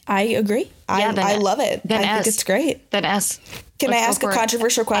think. I agree. Yeah, then I love it. then I think S. it's great. Then S. Can I Let's go ask a for it.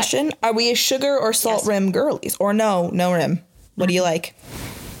 controversial question? Are we a sugar or salt Yes. rim girlies? Or no rim? What do you like?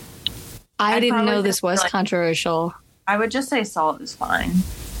 I didn't probably know this just was feel like- controversial. I would just say salt is fine.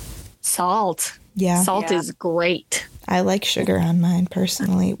 Salt. Yeah. Salt Yeah. is great. I like sugar on mine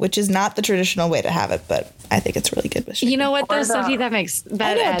personally, which is not the traditional way to have it, but I think it's really good with sugar. You know what, though, Or the- Sophie? That makes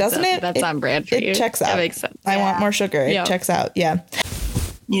that I know, adds doesn't up. it? That's on brand for you. It checks out. That makes sense. I want more sugar. It Yeah. checks out. Yeah.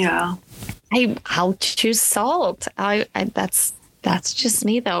 Yeah. I'll choose salt. That's just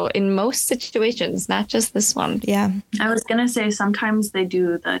me though. In most situations, not just this one. Yeah. I was gonna say sometimes they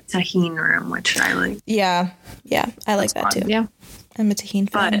do the tahini rim, which I like. Yeah. Yeah. I like that That's too. fun. Yeah. I'm a tahini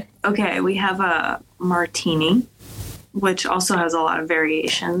fan. But okay, we have a martini, which also has a lot of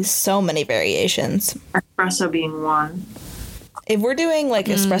variations. So many variations. Espresso being one. If we're doing like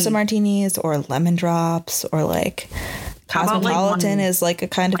espresso martinis or lemon drops or like How about, like, cosmopolitan one- is like a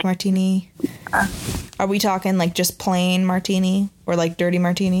kind of martini. Are we talking like just plain martini or like dirty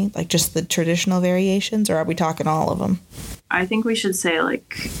martini, like just the traditional variations, or are we talking all of them? I think we should say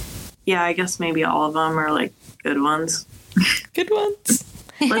like, yeah, I guess maybe all of them are like good ones. Good ones.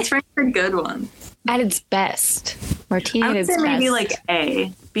 Let's rank the good ones. At its best, martini I at would its say best. maybe like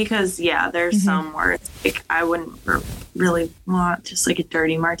A, because yeah, there's some where it's like I wouldn't really want just like a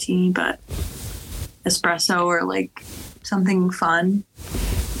dirty martini, but espresso or like something fun.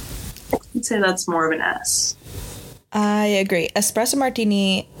 I'd say that's more of an S. I agree. Espresso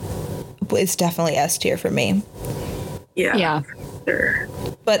martini is definitely S tier for me. Yeah. Yeah. Sure.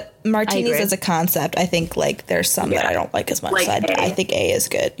 But martinis agree. as a concept, I think like there's some that Yeah. I don't like as much. Like So A. I think A is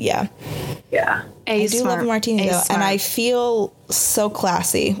good. Yeah. Yeah. A I do love a martini though, and I feel so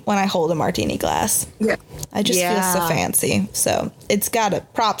classy when I hold a martini glass. Yeah. I just feel so Yeah. fancy. So it's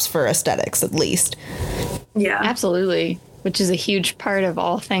got props for aesthetics at least. Yeah. Absolutely. Which is a huge part of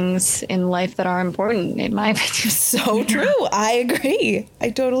all things in life that are important, in my opinion. So true. I agree. I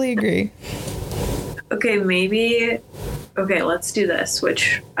totally agree. Okay, maybe. Okay, let's do this,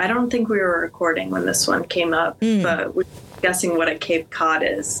 which I don't think we were recording when this one came up, but we're guessing what a Cape Cod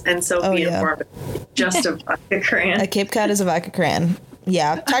is. And so Oh, yeah. Barbara, just a vodka cran. A Cape Cod is a vodka cran.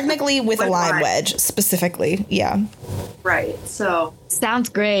 Yeah, technically with a With lime lime. wedge specifically. Yeah. Right. So Sounds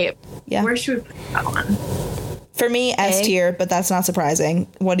great. Yeah. where should we put that one? For me, S A. tier, but that's not surprising.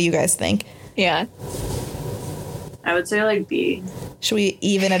 What do you guys think? Yeah. I would say like B. Should we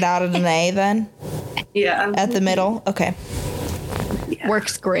even it out at an A then? Yeah. At the middle? Okay. Yeah.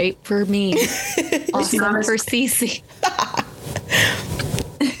 Works great for me. Awesome honest. for Cece.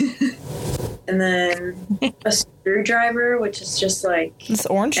 And then a screwdriver, which is just like It's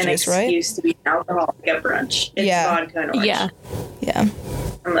orange an juice, right? excuse to be alcoholic at brunch. It's Yeah. vodka and orange. Yeah. Yeah.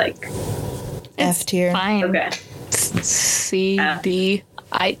 I'm like, F tier. Fine. okay. C, F. D.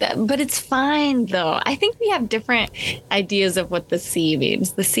 But it's fine though. I think we have different ideas of what the C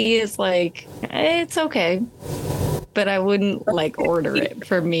means. The C is like, it's okay, but I wouldn't like order it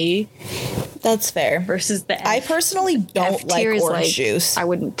for me. That's fair. Versus the F. I personally don't F like tier is orange like, juice. I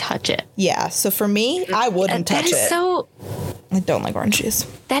wouldn't touch it. Yeah, so for me, I wouldn't That touch is it. so. I don't like orange juice.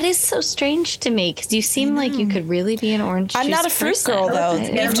 That is so strange to me because you seem like you could really be an orange. I'm juice not a fruit person. girl, though. I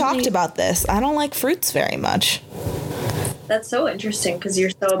We've really- talked about this. I don't like fruits very much. That's so interesting because you're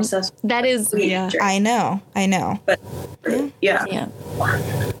so obsessed with That is, sweet yeah, drink. I know. But yeah. yeah,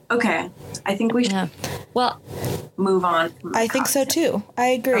 Okay. I think we should yeah. Well, move on. From the I think so cocktail. too. I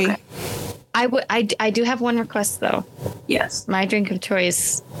agree. Okay. I do have one request though. Yes. My drink of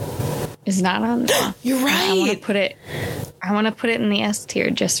choice is not on there. You're I want to right. put it. I want to put it in the S tier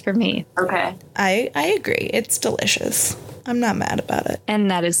just for me, Okay. I agree. It's delicious. I'm not mad about it. and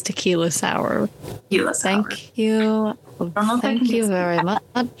that is tequila sour. Tequila sour. Thank you. know if I Thank can you get very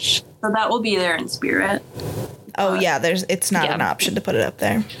much. So that will be there in spirit. Oh yeah, it's not Yeah. an option to put it up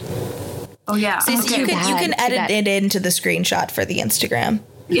there. Oh yeah. Stacey, Okay. you can Too edit bad. it into the screenshot for the Instagram.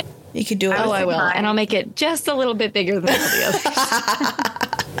 Yeah. You could do it. I Oh, was I will, fine. and I'll make it just a little bit bigger than all the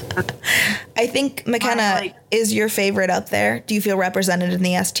others. I think McKenna I like- is your favorite up there. Do you feel represented in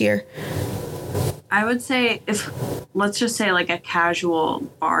the S tier? I would say let's just say like a casual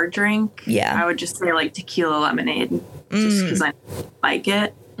bar drink. Yeah. I would just say like tequila lemonade, just because I like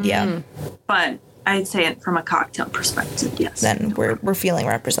it. Yeah. But I'd say it from a cocktail perspective, yes. Then we're feeling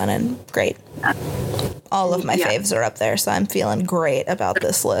represented. Great. All of my faves are up there, so I'm feeling great about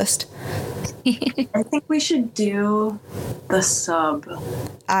this list. I think we should do the sub.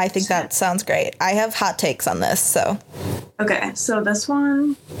 I think that sounds great. I have hot takes on this, so. Okay, so this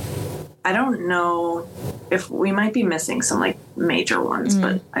one, I don't know if we might be missing some like major ones,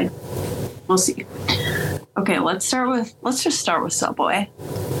 but we'll see. Okay, let's just start with Subway.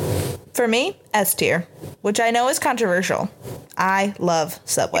 For me, S tier, which I know is controversial. I love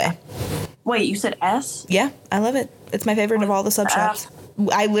Subway. Wait, you said S? Yeah, I love it. It's my favorite of all the sub shops.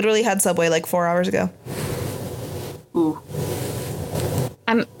 I literally had Subway like 4 hours ago. Ooh.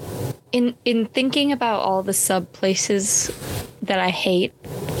 I'm in thinking about all the sub places that I hate.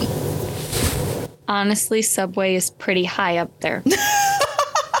 Honestly, Subway is pretty high up there.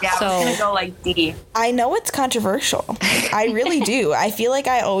 Yeah, I was gonna go like D. I know it's controversial. I really do. I feel like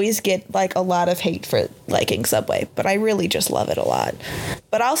I always get like a lot of hate for liking Subway, but I really just love it a lot.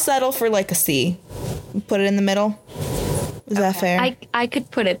 But I'll settle for like a C. Put it in the middle. Is that fair? I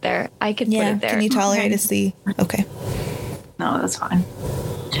could put it there. I could put it there. Can you tolerate a C? Okay. No, that's fine.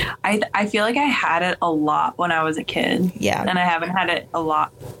 I feel like I had it a lot when I was a kid. Yeah. And I haven't had it a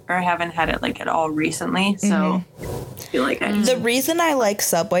lot, or I haven't had it like at all recently. So I feel like The reason I like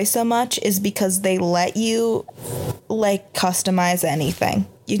Subway so much is because they let you like customize anything.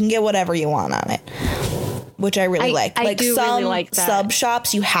 You can get whatever you want on it, which I really like. I Like do some really like that. sub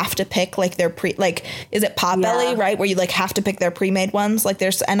shops, you have to pick like their is it Potbelly, right? Where you like have to pick their pre-made ones. Like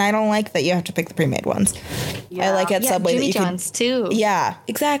and I don't like that you have to pick the pre-made ones. I like at Subway Jimmy that you John's too. Yeah,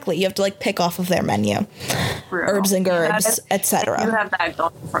 exactly. You have to like pick off of their menu. Herbs and Gerbs, etc. You have that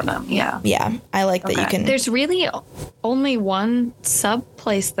going for them. Yeah. Yeah, I like that you can. There's really only one sub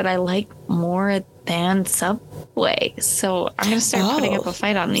place that I like more than Subway. So I'm going to start putting up a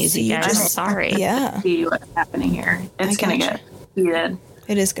fight on these again. I'm sorry. Yeah. See what's happening here. It's going to get heated.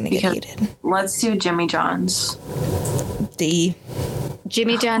 It is going to get heated. Let's do Jimmy John's. D.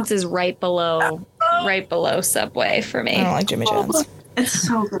 Jimmy John's is right below Subway for me. I don't like Jimmy John's. It's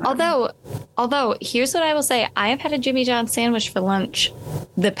so good. Although here's what I will say. I have had a Jimmy John's sandwich for lunch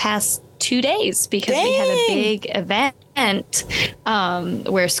the past 2 days because we had a big event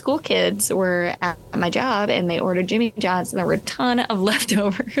where school kids were at my job and they ordered Jimmy John's and there were a ton of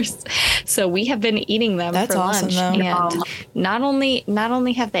leftovers. So we have been eating them for lunch. Awesome, and not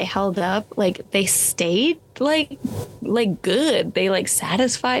only have they held up, like they stayed like good. They like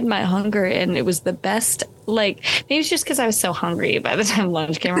satisfied my hunger and it was the best. Like maybe it's just because I was so hungry by the time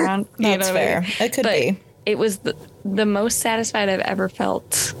lunch came around. That's fair. It could be. It was the most satisfied I've ever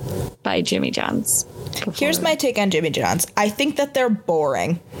felt by Jimmy John's. Before. Here's my take on Jimmy John's. I think that they're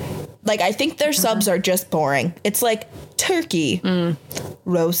boring. Like, I think their subs are just boring. It's like turkey,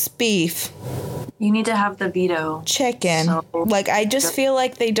 roast beef. You need to have the veto. Chicken. Like, I just feel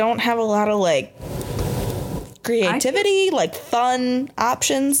like they don't have a lot of, like, creativity, like, fun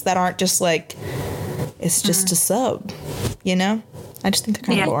options that aren't just, like, it's just a sub, you know? I just think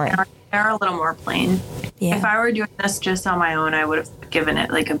they're kind of boring. They're a little more plain. Yeah. If I were doing this just on my own, I would have given it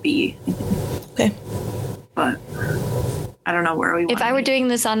like a B. Okay. But I don't know where we want. If I were doing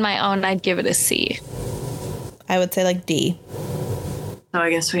this on my own, I'd give it a C. I would say like D. So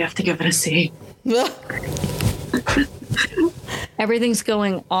I guess we have to give it a C. Everything's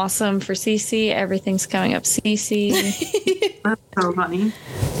going awesome for CC. Everything's coming up CC. That's so funny.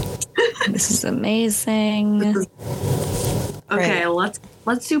 This is amazing. Okay, let's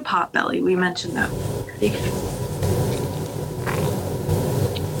do Potbelly. We mentioned that.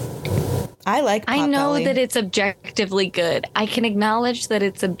 I like Potbelly. I know that it's objectively good. I can acknowledge that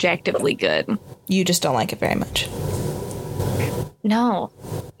it's objectively good. You just don't like it very much. No,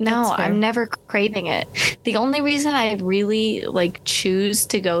 I'm never craving it. The only reason I really like choose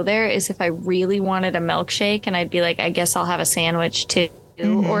to go there is if I really wanted a milkshake and I'd be like, I guess I'll have a sandwich too.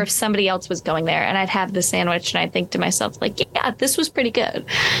 Or if somebody else was going there and I'd have the sandwich and I'd think to myself, like, yeah, this was pretty good.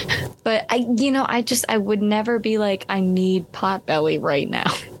 But I would never be like, I need Potbelly right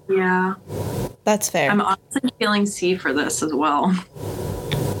now. Yeah. That's fair. I'm honestly feeling C for this as well.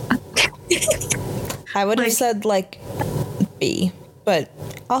 I would have said like B, but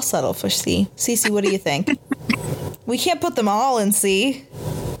I'll settle for C. Cece, what do you think? We can't put them all in C.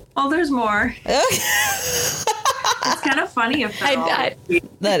 Oh, there's more. It's kind of funny if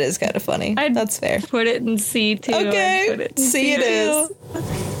that is kind of funny. That's fair. Put it in C too. Okay, C it is.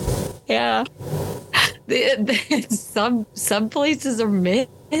 Yeah. Some places are mid.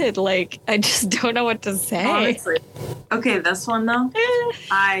 Like I just don't know what to say. Honestly. Okay, this one though,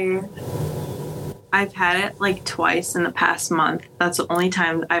 I've had it like twice in the past month. That's the only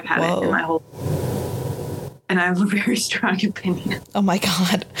time I've had it in my whole. and I have a very strong opinion. Oh my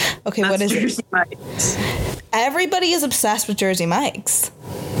God. Okay, what is Jersey it? Mike's. Everybody is obsessed with Jersey Mike's.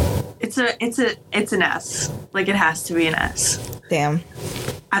 It's an S. Like, it has to be an S. Damn.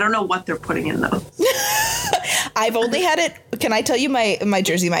 I don't know what they're putting in those. I've only had it. Can I tell you my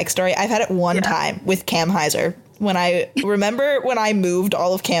Jersey Mike story? I've had it one time with Cam Heiser. When I moved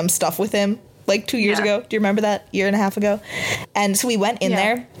all of Cam's stuff with him like 2 years ago. Do you remember that? Year and a half ago? And so we went in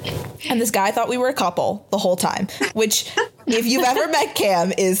there, and this guy thought we were a couple the whole time, which if you've ever met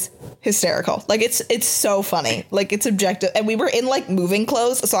Cam is hysterical. Like, it's so funny. Like, it's objective. And we were in like moving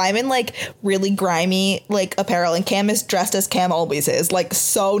clothes, so I'm in like really grimy like apparel, and Cam is dressed as Cam always is, like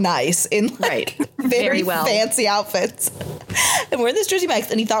so nice in like very well fancy outfits. And we're in this Jersey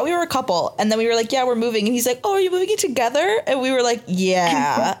Mike's, and he thought we were a couple, and then we were like, yeah, we're moving, and he's like, oh, are you moving in together? And we were like,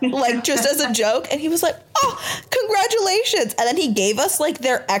 yeah, like just as a joke. And he was like, oh, congratulations. And then he gave us like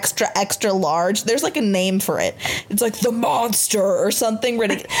their extra large. There's like a name for it. It's like the Monster or something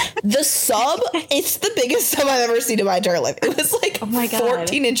ridiculous. The sub, it's the biggest sub I've ever seen in my entire life. It was like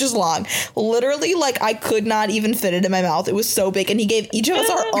 14 inches long. Literally, like, I could not even fit it in my mouth. It was so big. And he gave each of us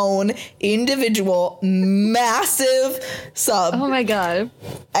our own individual massive sub. Oh my God.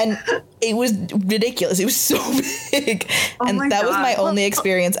 And it was ridiculous. It was so big. And that was my only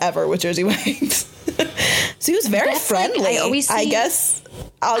experience ever with Jersey Mike's. So he was very friendly. Like, I guess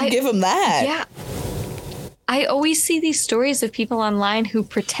I'll give him that. Yeah. I always see these stories of people online who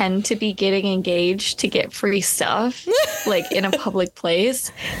pretend to be getting engaged to get free stuff, like in a public place.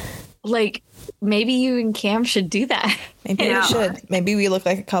 Like, maybe you and Cam should do that. Maybe we should. Maybe we look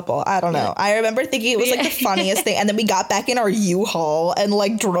like a couple. I don't know. I remember thinking it was like the funniest thing. And then we got back in our U-Haul and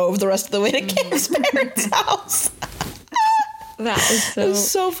like drove the rest of the way to Cam's parents' house. That is so, it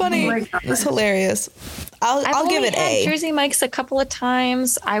was so funny. Oh, it was hilarious. I'll give it A. Jersey Mike's a couple of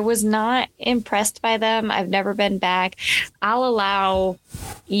times. I was not impressed by them. I've never been back. I'll allow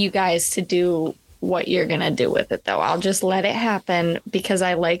you guys to do what you're going to do with it, though. I'll just let it happen because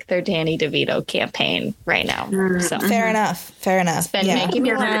I like their Danny DeVito campaign right now. So Fair enough. It's been making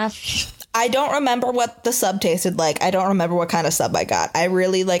me laugh. I don't remember what the sub tasted like. I don't remember what kind of sub I got. I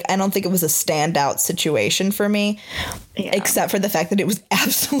don't think it was a standout situation for me, except for the fact that it was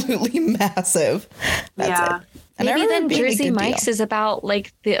absolutely massive. That's it. And maybe then Jersey Mike's is about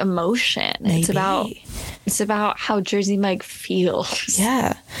like the emotion. Maybe. It's about how Jersey Mike feels.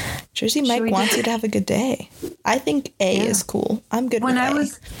 Yeah. Jersey Mike wants you to have a good day. I think A is cool. I'm good with A.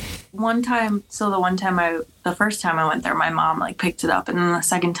 The first time I went there, my mom like picked it up, and then the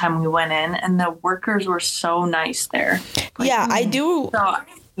second time we went in, and the workers were so nice there. Like, I do. So,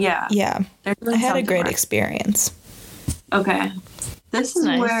 yeah. I had a great experience. Okay. This is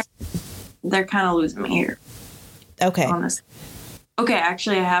where they're kind of losing me here. Okay. Honestly. Okay,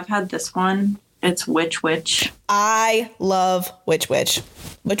 actually, I have had this one. It's Witch Witch. I love Witch Witch.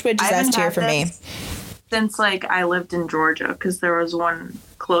 Witch Witch is S tier for me. Since like I lived in Georgia, because there was one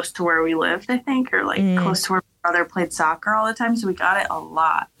close to where we lived, I think, or like close to where my brother played soccer all the time. So we got it a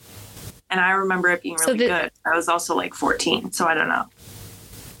lot. And I remember it being really good. I was also like 14, so I don't know.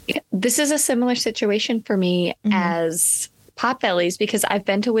 This is a similar situation for me as Potbelly's, because I've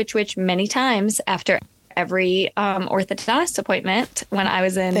been to Witch Witch many times after every orthodontist appointment when I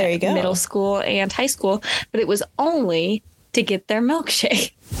was in middle school and high school, but it was only to get their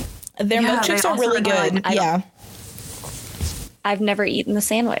milkshake. Their milkshakes are really good. I've never eaten the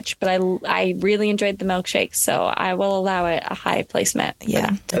sandwich, but I really enjoyed the milkshake, so I will allow it a high placement.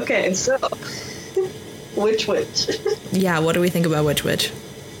 Yeah. Okay, so Witch Witch. Yeah, what do we think about Witch Witch?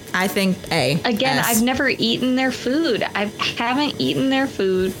 I think A. Again, S. I've never eaten their food. I haven't eaten their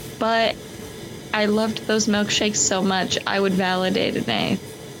food, but I loved those milkshakes so much, I would validate an A.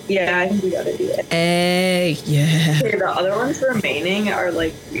 Yeah, I think we gotta do it. A, yeah. Okay, the other ones remaining are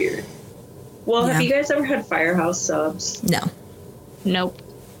like weird. Well, have you guys ever had Firehouse subs? No. Nope.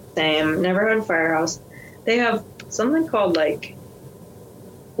 Same. Never had Firehouse. They have something called like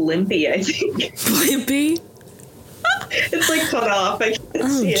Blimpie, I think. Blimpie? It's like cut off. I can't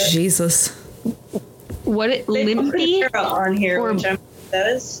see it. Oh, Jesus. What, Limpy? On here, that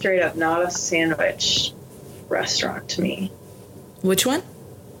is straight up not a sandwich restaurant to me. Which one?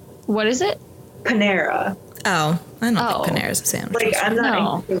 What is it? Panera. Oh, I don't think Panera's a sandwich. Like, I'm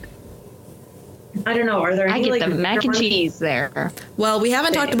not. I don't know. Are there any? I get the mac and cheese there. Well, we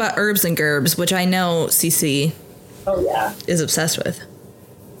haven't talked about Herbs and Gerbs, which I know CC is obsessed with.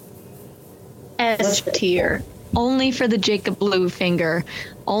 S tier. Only for the Jacob Bluefinger.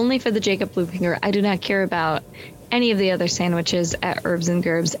 Only for the Jacob Bluefinger. I do not care about any of the other sandwiches at Herbs and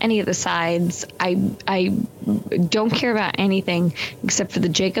Gerbs, any of the sides. I don't care about anything except for the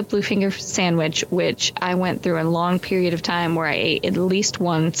Jacob Bluefinger sandwich, which I went through a long period of time where I ate at least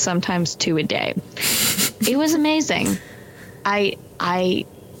one, sometimes two a day. It was amazing. I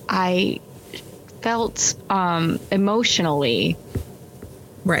felt emotionally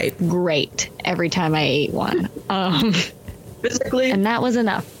great every time I ate one. Physically, and that was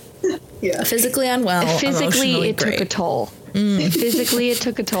enough. Yeah. Physically unwell. Physically, it great. took a toll. Physically, it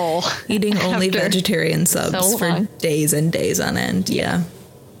took a toll. Eating only vegetarian subs for days and days on end. Yeah.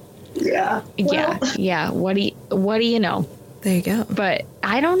 Yeah. Well. Yeah. What do you know? There you go. But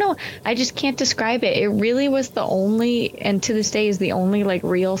I don't know. I just can't describe it. It really was the only, and to this day is the only like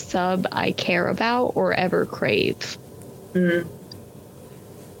real sub I care about or ever crave. Mm.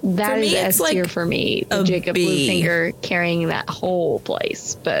 That is S tier like for me. The Jacob Bluefinger carrying that whole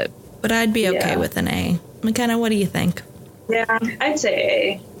place, but I'd be okay with an A. McKenna, what do you think? Yeah, I'd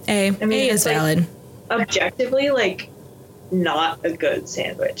say A. I mean, A is valid. Objectively, like, not a good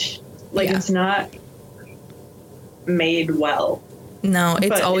sandwich. Like, it's not made well. No,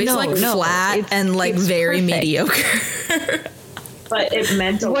 it's always flat and like very perfect. Mediocre. But it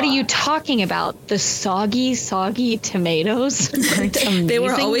meant a lot. What are you talking about? The soggy tomatoes aren't amazing. They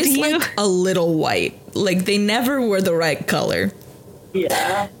were always to you? like a little white. Like they never were the right color.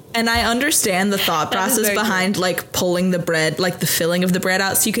 Yeah. And I understand the thought process behind like pulling the bread, like the filling of the bread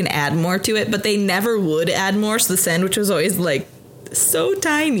out so you can add more to it, but they never would add more. So the sandwich was always like so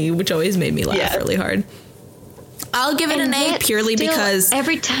tiny, which always made me laugh really hard. I'll give it an A purely because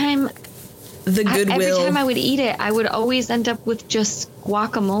every time the goodwill. Every time I would eat it, I would always end up with just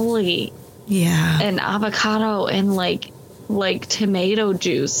guacamole. Yeah. And avocado and like tomato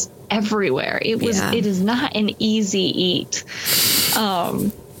juice everywhere. It is not an easy eat.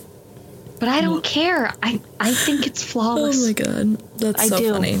 But I don't care. I think it's flawless. Oh my god. That's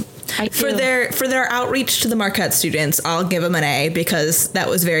so funny. For their outreach to the Marquette students, I'll give them an A because that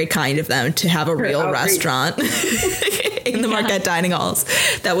was very kind of them to have a real restaurant in the Marquette dining halls.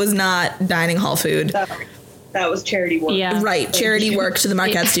 That was not dining hall food. That was charity work. Yeah. Right, charity work to the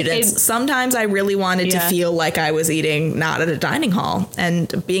Marquette students. Sometimes I really wanted to feel like I was eating not at a dining hall.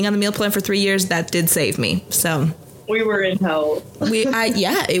 And being on the meal plan for 3 years, that did save me. So we were in hell.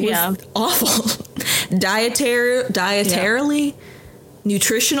 It was awful. Dietarily,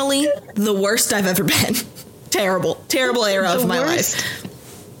 nutritionally, the worst I've ever been. Terrible era of my life.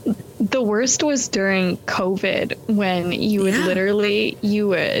 The worst was during COVID when you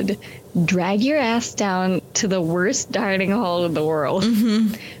would drag your ass down to the worst dining hall in the world,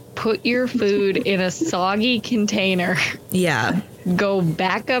 put your food in a soggy container, go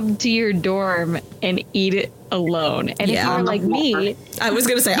back up to your dorm and eat it alone. And if you're like me, I was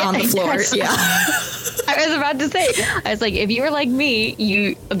gonna say on the floor. I was about to say, I was like, if you were like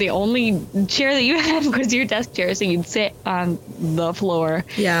me, the only chair that you had was your desk chair, so you'd sit on the floor.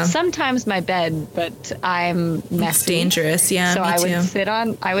 Yeah. Sometimes my bed, but I'm messy. It's dangerous. Yeah. So I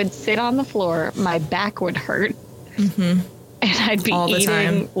would sit on the floor. My back would hurt, and I'd be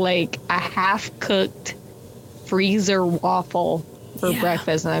eating like a half-cooked freezer waffle for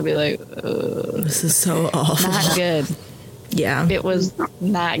breakfast, and I'd be like, this is so awful. Not good. Yeah. It was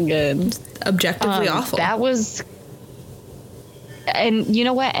not good. Objectively awful. That was, and you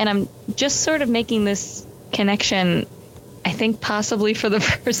know what? And I'm just sort of making this connection, I think possibly for the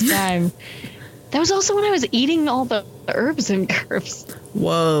first time. That was also when I was eating all the Herbs and Gerbs.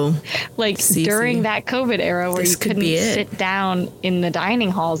 Whoa. Like during that COVID era where you couldn't sit down in the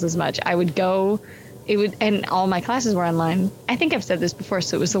dining halls as much. I would go, and all my classes were online. I think I've said this before,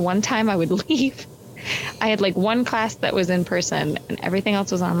 so it was the one time I would leave. I had like one class that was in person and everything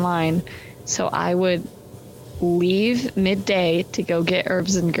else was online. So I would leave midday to go get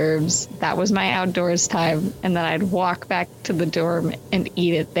Herbs and Gerbs. That was my outdoors time. And then I'd walk back to the dorm and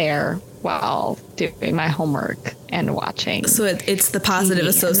eat it there while doing my homework and watching. So it's the positive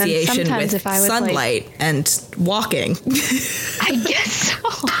association with sunlight and walking. I guess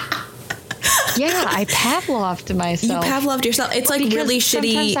so. Yeah, I Pavloved myself. You Pavloved yourself. It's like really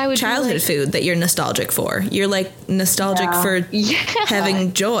shitty childhood food that you're nostalgic for. You're like nostalgic for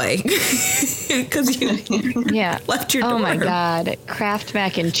having joy because you left your dorm. Oh my god, Kraft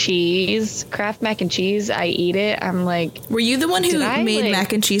mac and cheese. Kraft mac and cheese. I eat it. I'm like, were you the one who made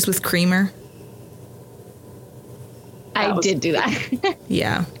mac and cheese with creamer? I did do that.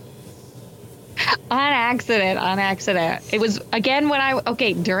 Yeah. On accident. It was, again,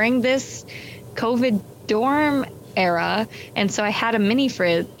 during this COVID dorm era, and so I had a mini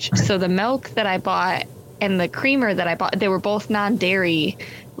fridge, so the milk that I bought and the creamer that I bought, they were both non-dairy,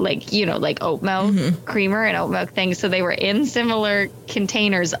 like, you know, like oat milk creamer and oat milk things. So they were in similar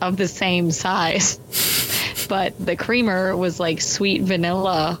containers of the same size, but the creamer was like sweet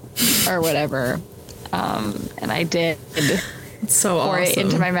vanilla or whatever. And I did pour it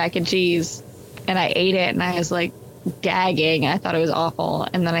into my mac and cheese, and I ate it, and I was like gagging. I thought it was awful,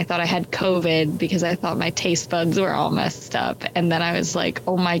 and then I thought I had COVID because I thought my taste buds were all messed up, and then I was like,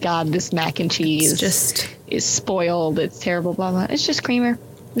 oh my god, this mac and cheese is spoiled, it's terrible, blah blah. It's just creamer.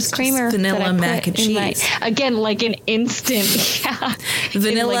 It's creamer, vanilla mac and cheese. Again, like an instant. Yeah.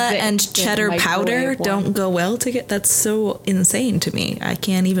 Vanilla like and cheddar powder don't go well together. That's so insane to me. I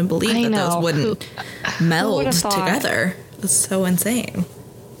can't even believe that those wouldn't meld together. That's so insane.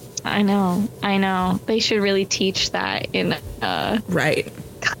 I know. They should really teach that in right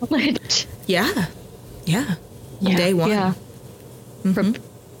college. Yeah. Day one. Yeah.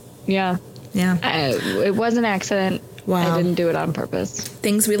 Mm-hmm. Yeah. It was an accident. Wow. I didn't do it on purpose.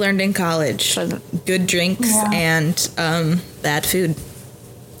 Things we learned in college. Good drinks and bad food.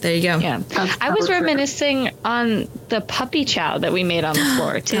 There you go. Yeah. I was reminiscing on the puppy chow that we made on the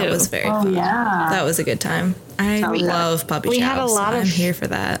floor, too. That was very fun. Yeah. That was a good time. I love puppy chow. We had a lot of I'm here for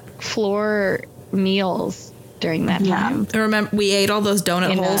that. Floor meals during that time. I remember we ate all those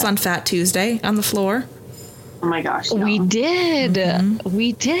donut holes on Fat Tuesday on the floor. Oh my gosh. No. We did.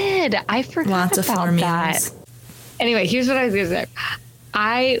 We did. I forgot Lots of floor that. meals. Anyway, here's what I was going to say.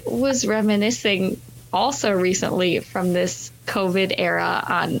 I was reminiscing also recently from this COVID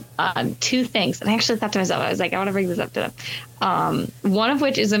era on two things. And I actually thought to myself, I was like, I want to bring this up to them. One of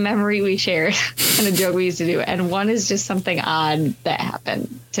which is a memory we shared and a joke we used to do. And one is just something odd that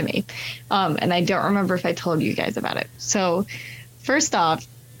happened to me. And I don't remember if I told you guys about it. So first off,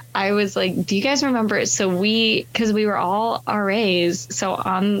 I was like, do you guys remember? So because we were all RAs. So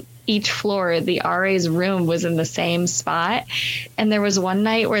on each floor, the RA's room was in the same spot. And there was one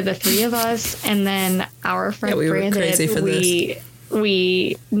night where the three of us and then our friend Brandon, crazy for we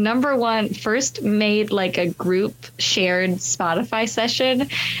number one first made like a group shared Spotify session,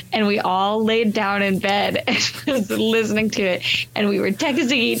 and we all laid down in bed and was listening to it, and we were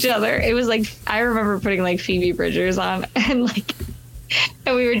texting each other. It was like, I remember putting like Phoebe Bridgers on and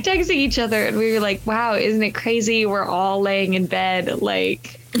we were texting each other, and we were like, wow, isn't it crazy? We're all laying in bed,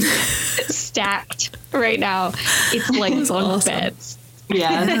 like stacked right now. It's like bunk beds.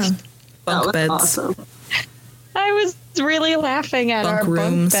 Yeah. Bunk beds. Awesome. I was really laughing at our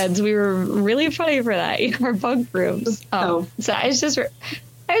bunk beds. We were really funny for that. Our bunk rooms. So I was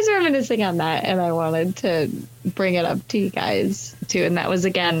reminiscing on that, and I wanted to bring it up to you guys too. And that was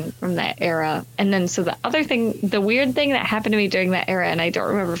again from that era. And then so the other thing, the weird thing that happened to me during that era, and I don't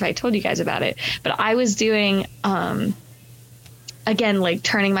remember if I told you guys about it, but I was doing again, like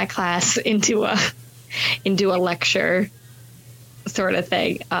turning my class into a lecture sort of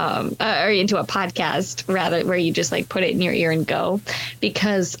thing, or into a podcast rather, where you just like put it in your ear and go,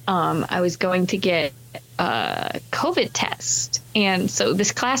 because I was going to get a COVID test. And so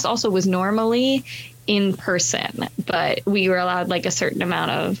this class also was normally in person, but we were allowed like a certain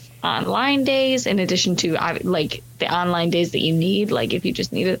amount of online days in addition to like the online days that you need, like if you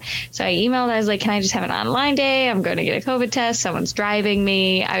just need it. So I emailed, I was like, can I just have an online day? I'm going to get a COVID test. Someone's driving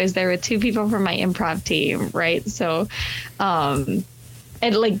me. I was there with two people from my improv team, right? So and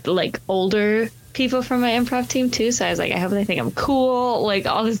like older people from my improv team too. So I was like, I hope they think I'm cool, like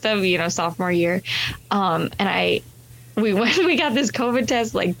all this stuff, you know, sophomore year. And we got this COVID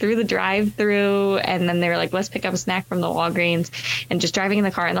test like through the drive-through, and then they were like, let's pick up a snack from the Walgreens, and just driving in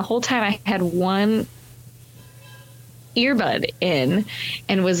the car. And the whole time I had one earbud in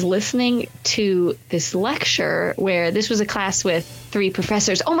and was listening to this lecture where this was a class with three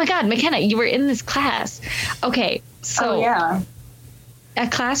professors. Oh my God, McKenna, you were in this class. Okay. So a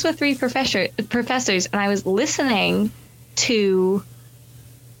class with three professors, and I was listening to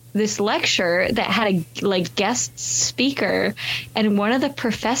this lecture that had a like guest speaker, and one of the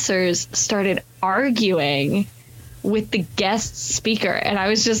professors started arguing with the guest speaker, and I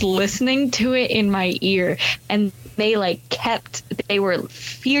was just listening to it in my ear, and they were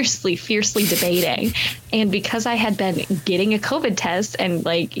fiercely debating. And because I had been getting a COVID test and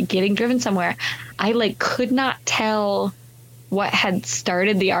like getting driven somewhere, I like could not tell what had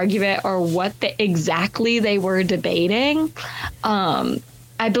started the argument or what exactly they were debating.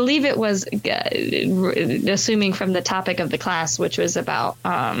 I believe it was, assuming from the topic of the class, which was about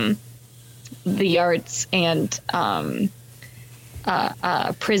the arts and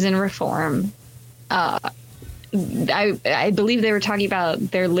prison reform. I believe they were talking about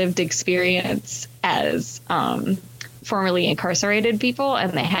their lived experience as formerly incarcerated people,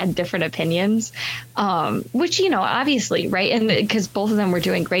 and they had different opinions, which, you know, obviously, right? And because both of them were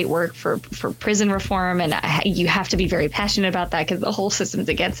doing great work for prison reform, and you have to be very passionate about that because the whole system's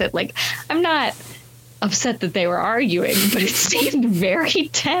against it. Like, I'm not upset that they were arguing, but it seemed very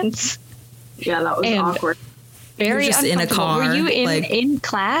tense. Yeah, that was awkward. Very just in a car. Were you in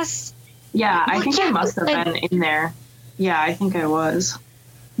class? Yeah, I think I must have been in there. Yeah, I think I was.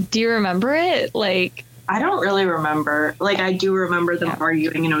 Do you remember it? Like, I don't really remember. Like, I do remember them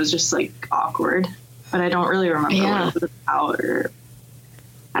arguing, and it was just like awkward, but I don't really remember what it was about, or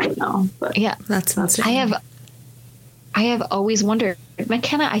I don't know. But yeah, that's insane. I have always wondered,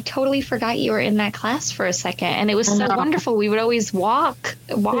 McKenna, I totally forgot you were in that class for a second, and it was so wonderful. We would always walk,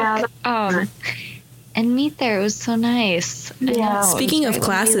 and meet there. It was so nice. Yeah. Speaking of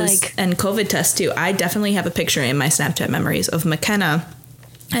classes and COVID tests too, I definitely have a picture in my Snapchat memories of McKenna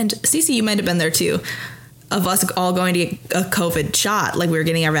and Cece. You might have been there too, of us all going to get a COVID shot. Like, we were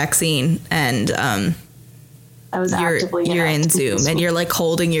getting our vaccine, and I was you're in Zoom, and you're like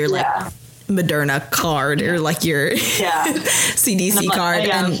holding your like Moderna card or like your CDC card.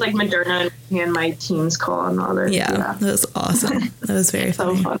 Yeah, and it was like Moderna and my Teams call and all that. Yeah, that was awesome. That was very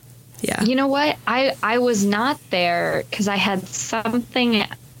so fun. Yeah. You know what? I was not there because I had something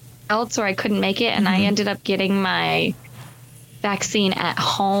else or I couldn't make it, and I ended up getting my vaccine at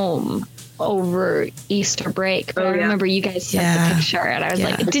home over Easter break. But I remember you guys sent the picture, and I was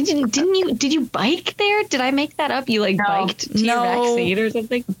like, did you bike there? Did I make that up? You biked to your vaccine or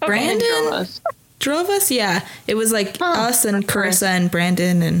something? Brandon drove us. Yeah, it was like us and Carissa and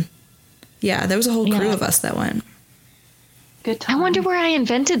Brandon, and there was a whole crew of us that went. Good time. I wonder where I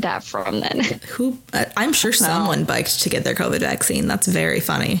invented that from then. Who? I'm sure someone biked to get their COVID vaccine. That's very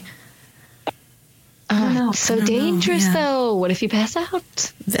funny. So dangerous, though. What if you pass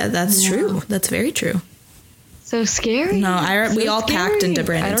out? That's true. That's very true. So scary. No, we all packed into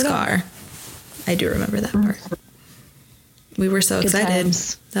Brandon's car. I do remember that part. We were so excited.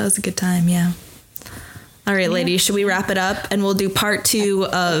 That was a good time, yeah. All right, ladies, should we wrap it up? And we'll do part 2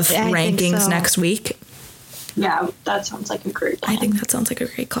 of rankings next week. Yeah, that sounds like a great plan. I think that sounds like a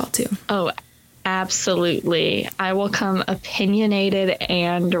great call, too. Oh, absolutely. I will come opinionated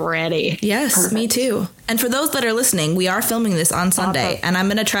and ready. Yes, perfect. Me too. And for those that are listening, we are filming this on Sunday, and I'm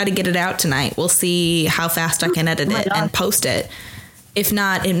going to try to get it out tonight. We'll see how fast I can edit it and post it. If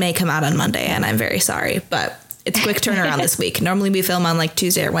not, it may come out on Monday, and I'm very sorry. But it's quick turnaround this week. Normally we film on like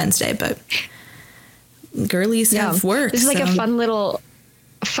Tuesday or Wednesday, but girlies have work. This is like a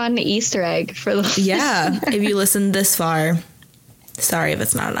fun Easter egg for the if you listen this far. Sorry if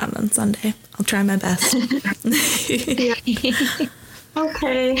it's not out on Sunday. I'll try my best.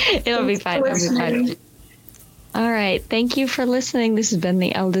 Okay. It'll be fine. All right. Thank you for listening. This has been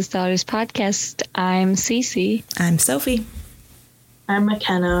the Eldest Daughters Podcast. I'm Cece. I'm Sophie. I'm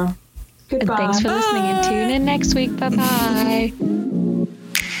McKenna. Goodbye. And thanks for listening, and tune in next week. Bye-bye.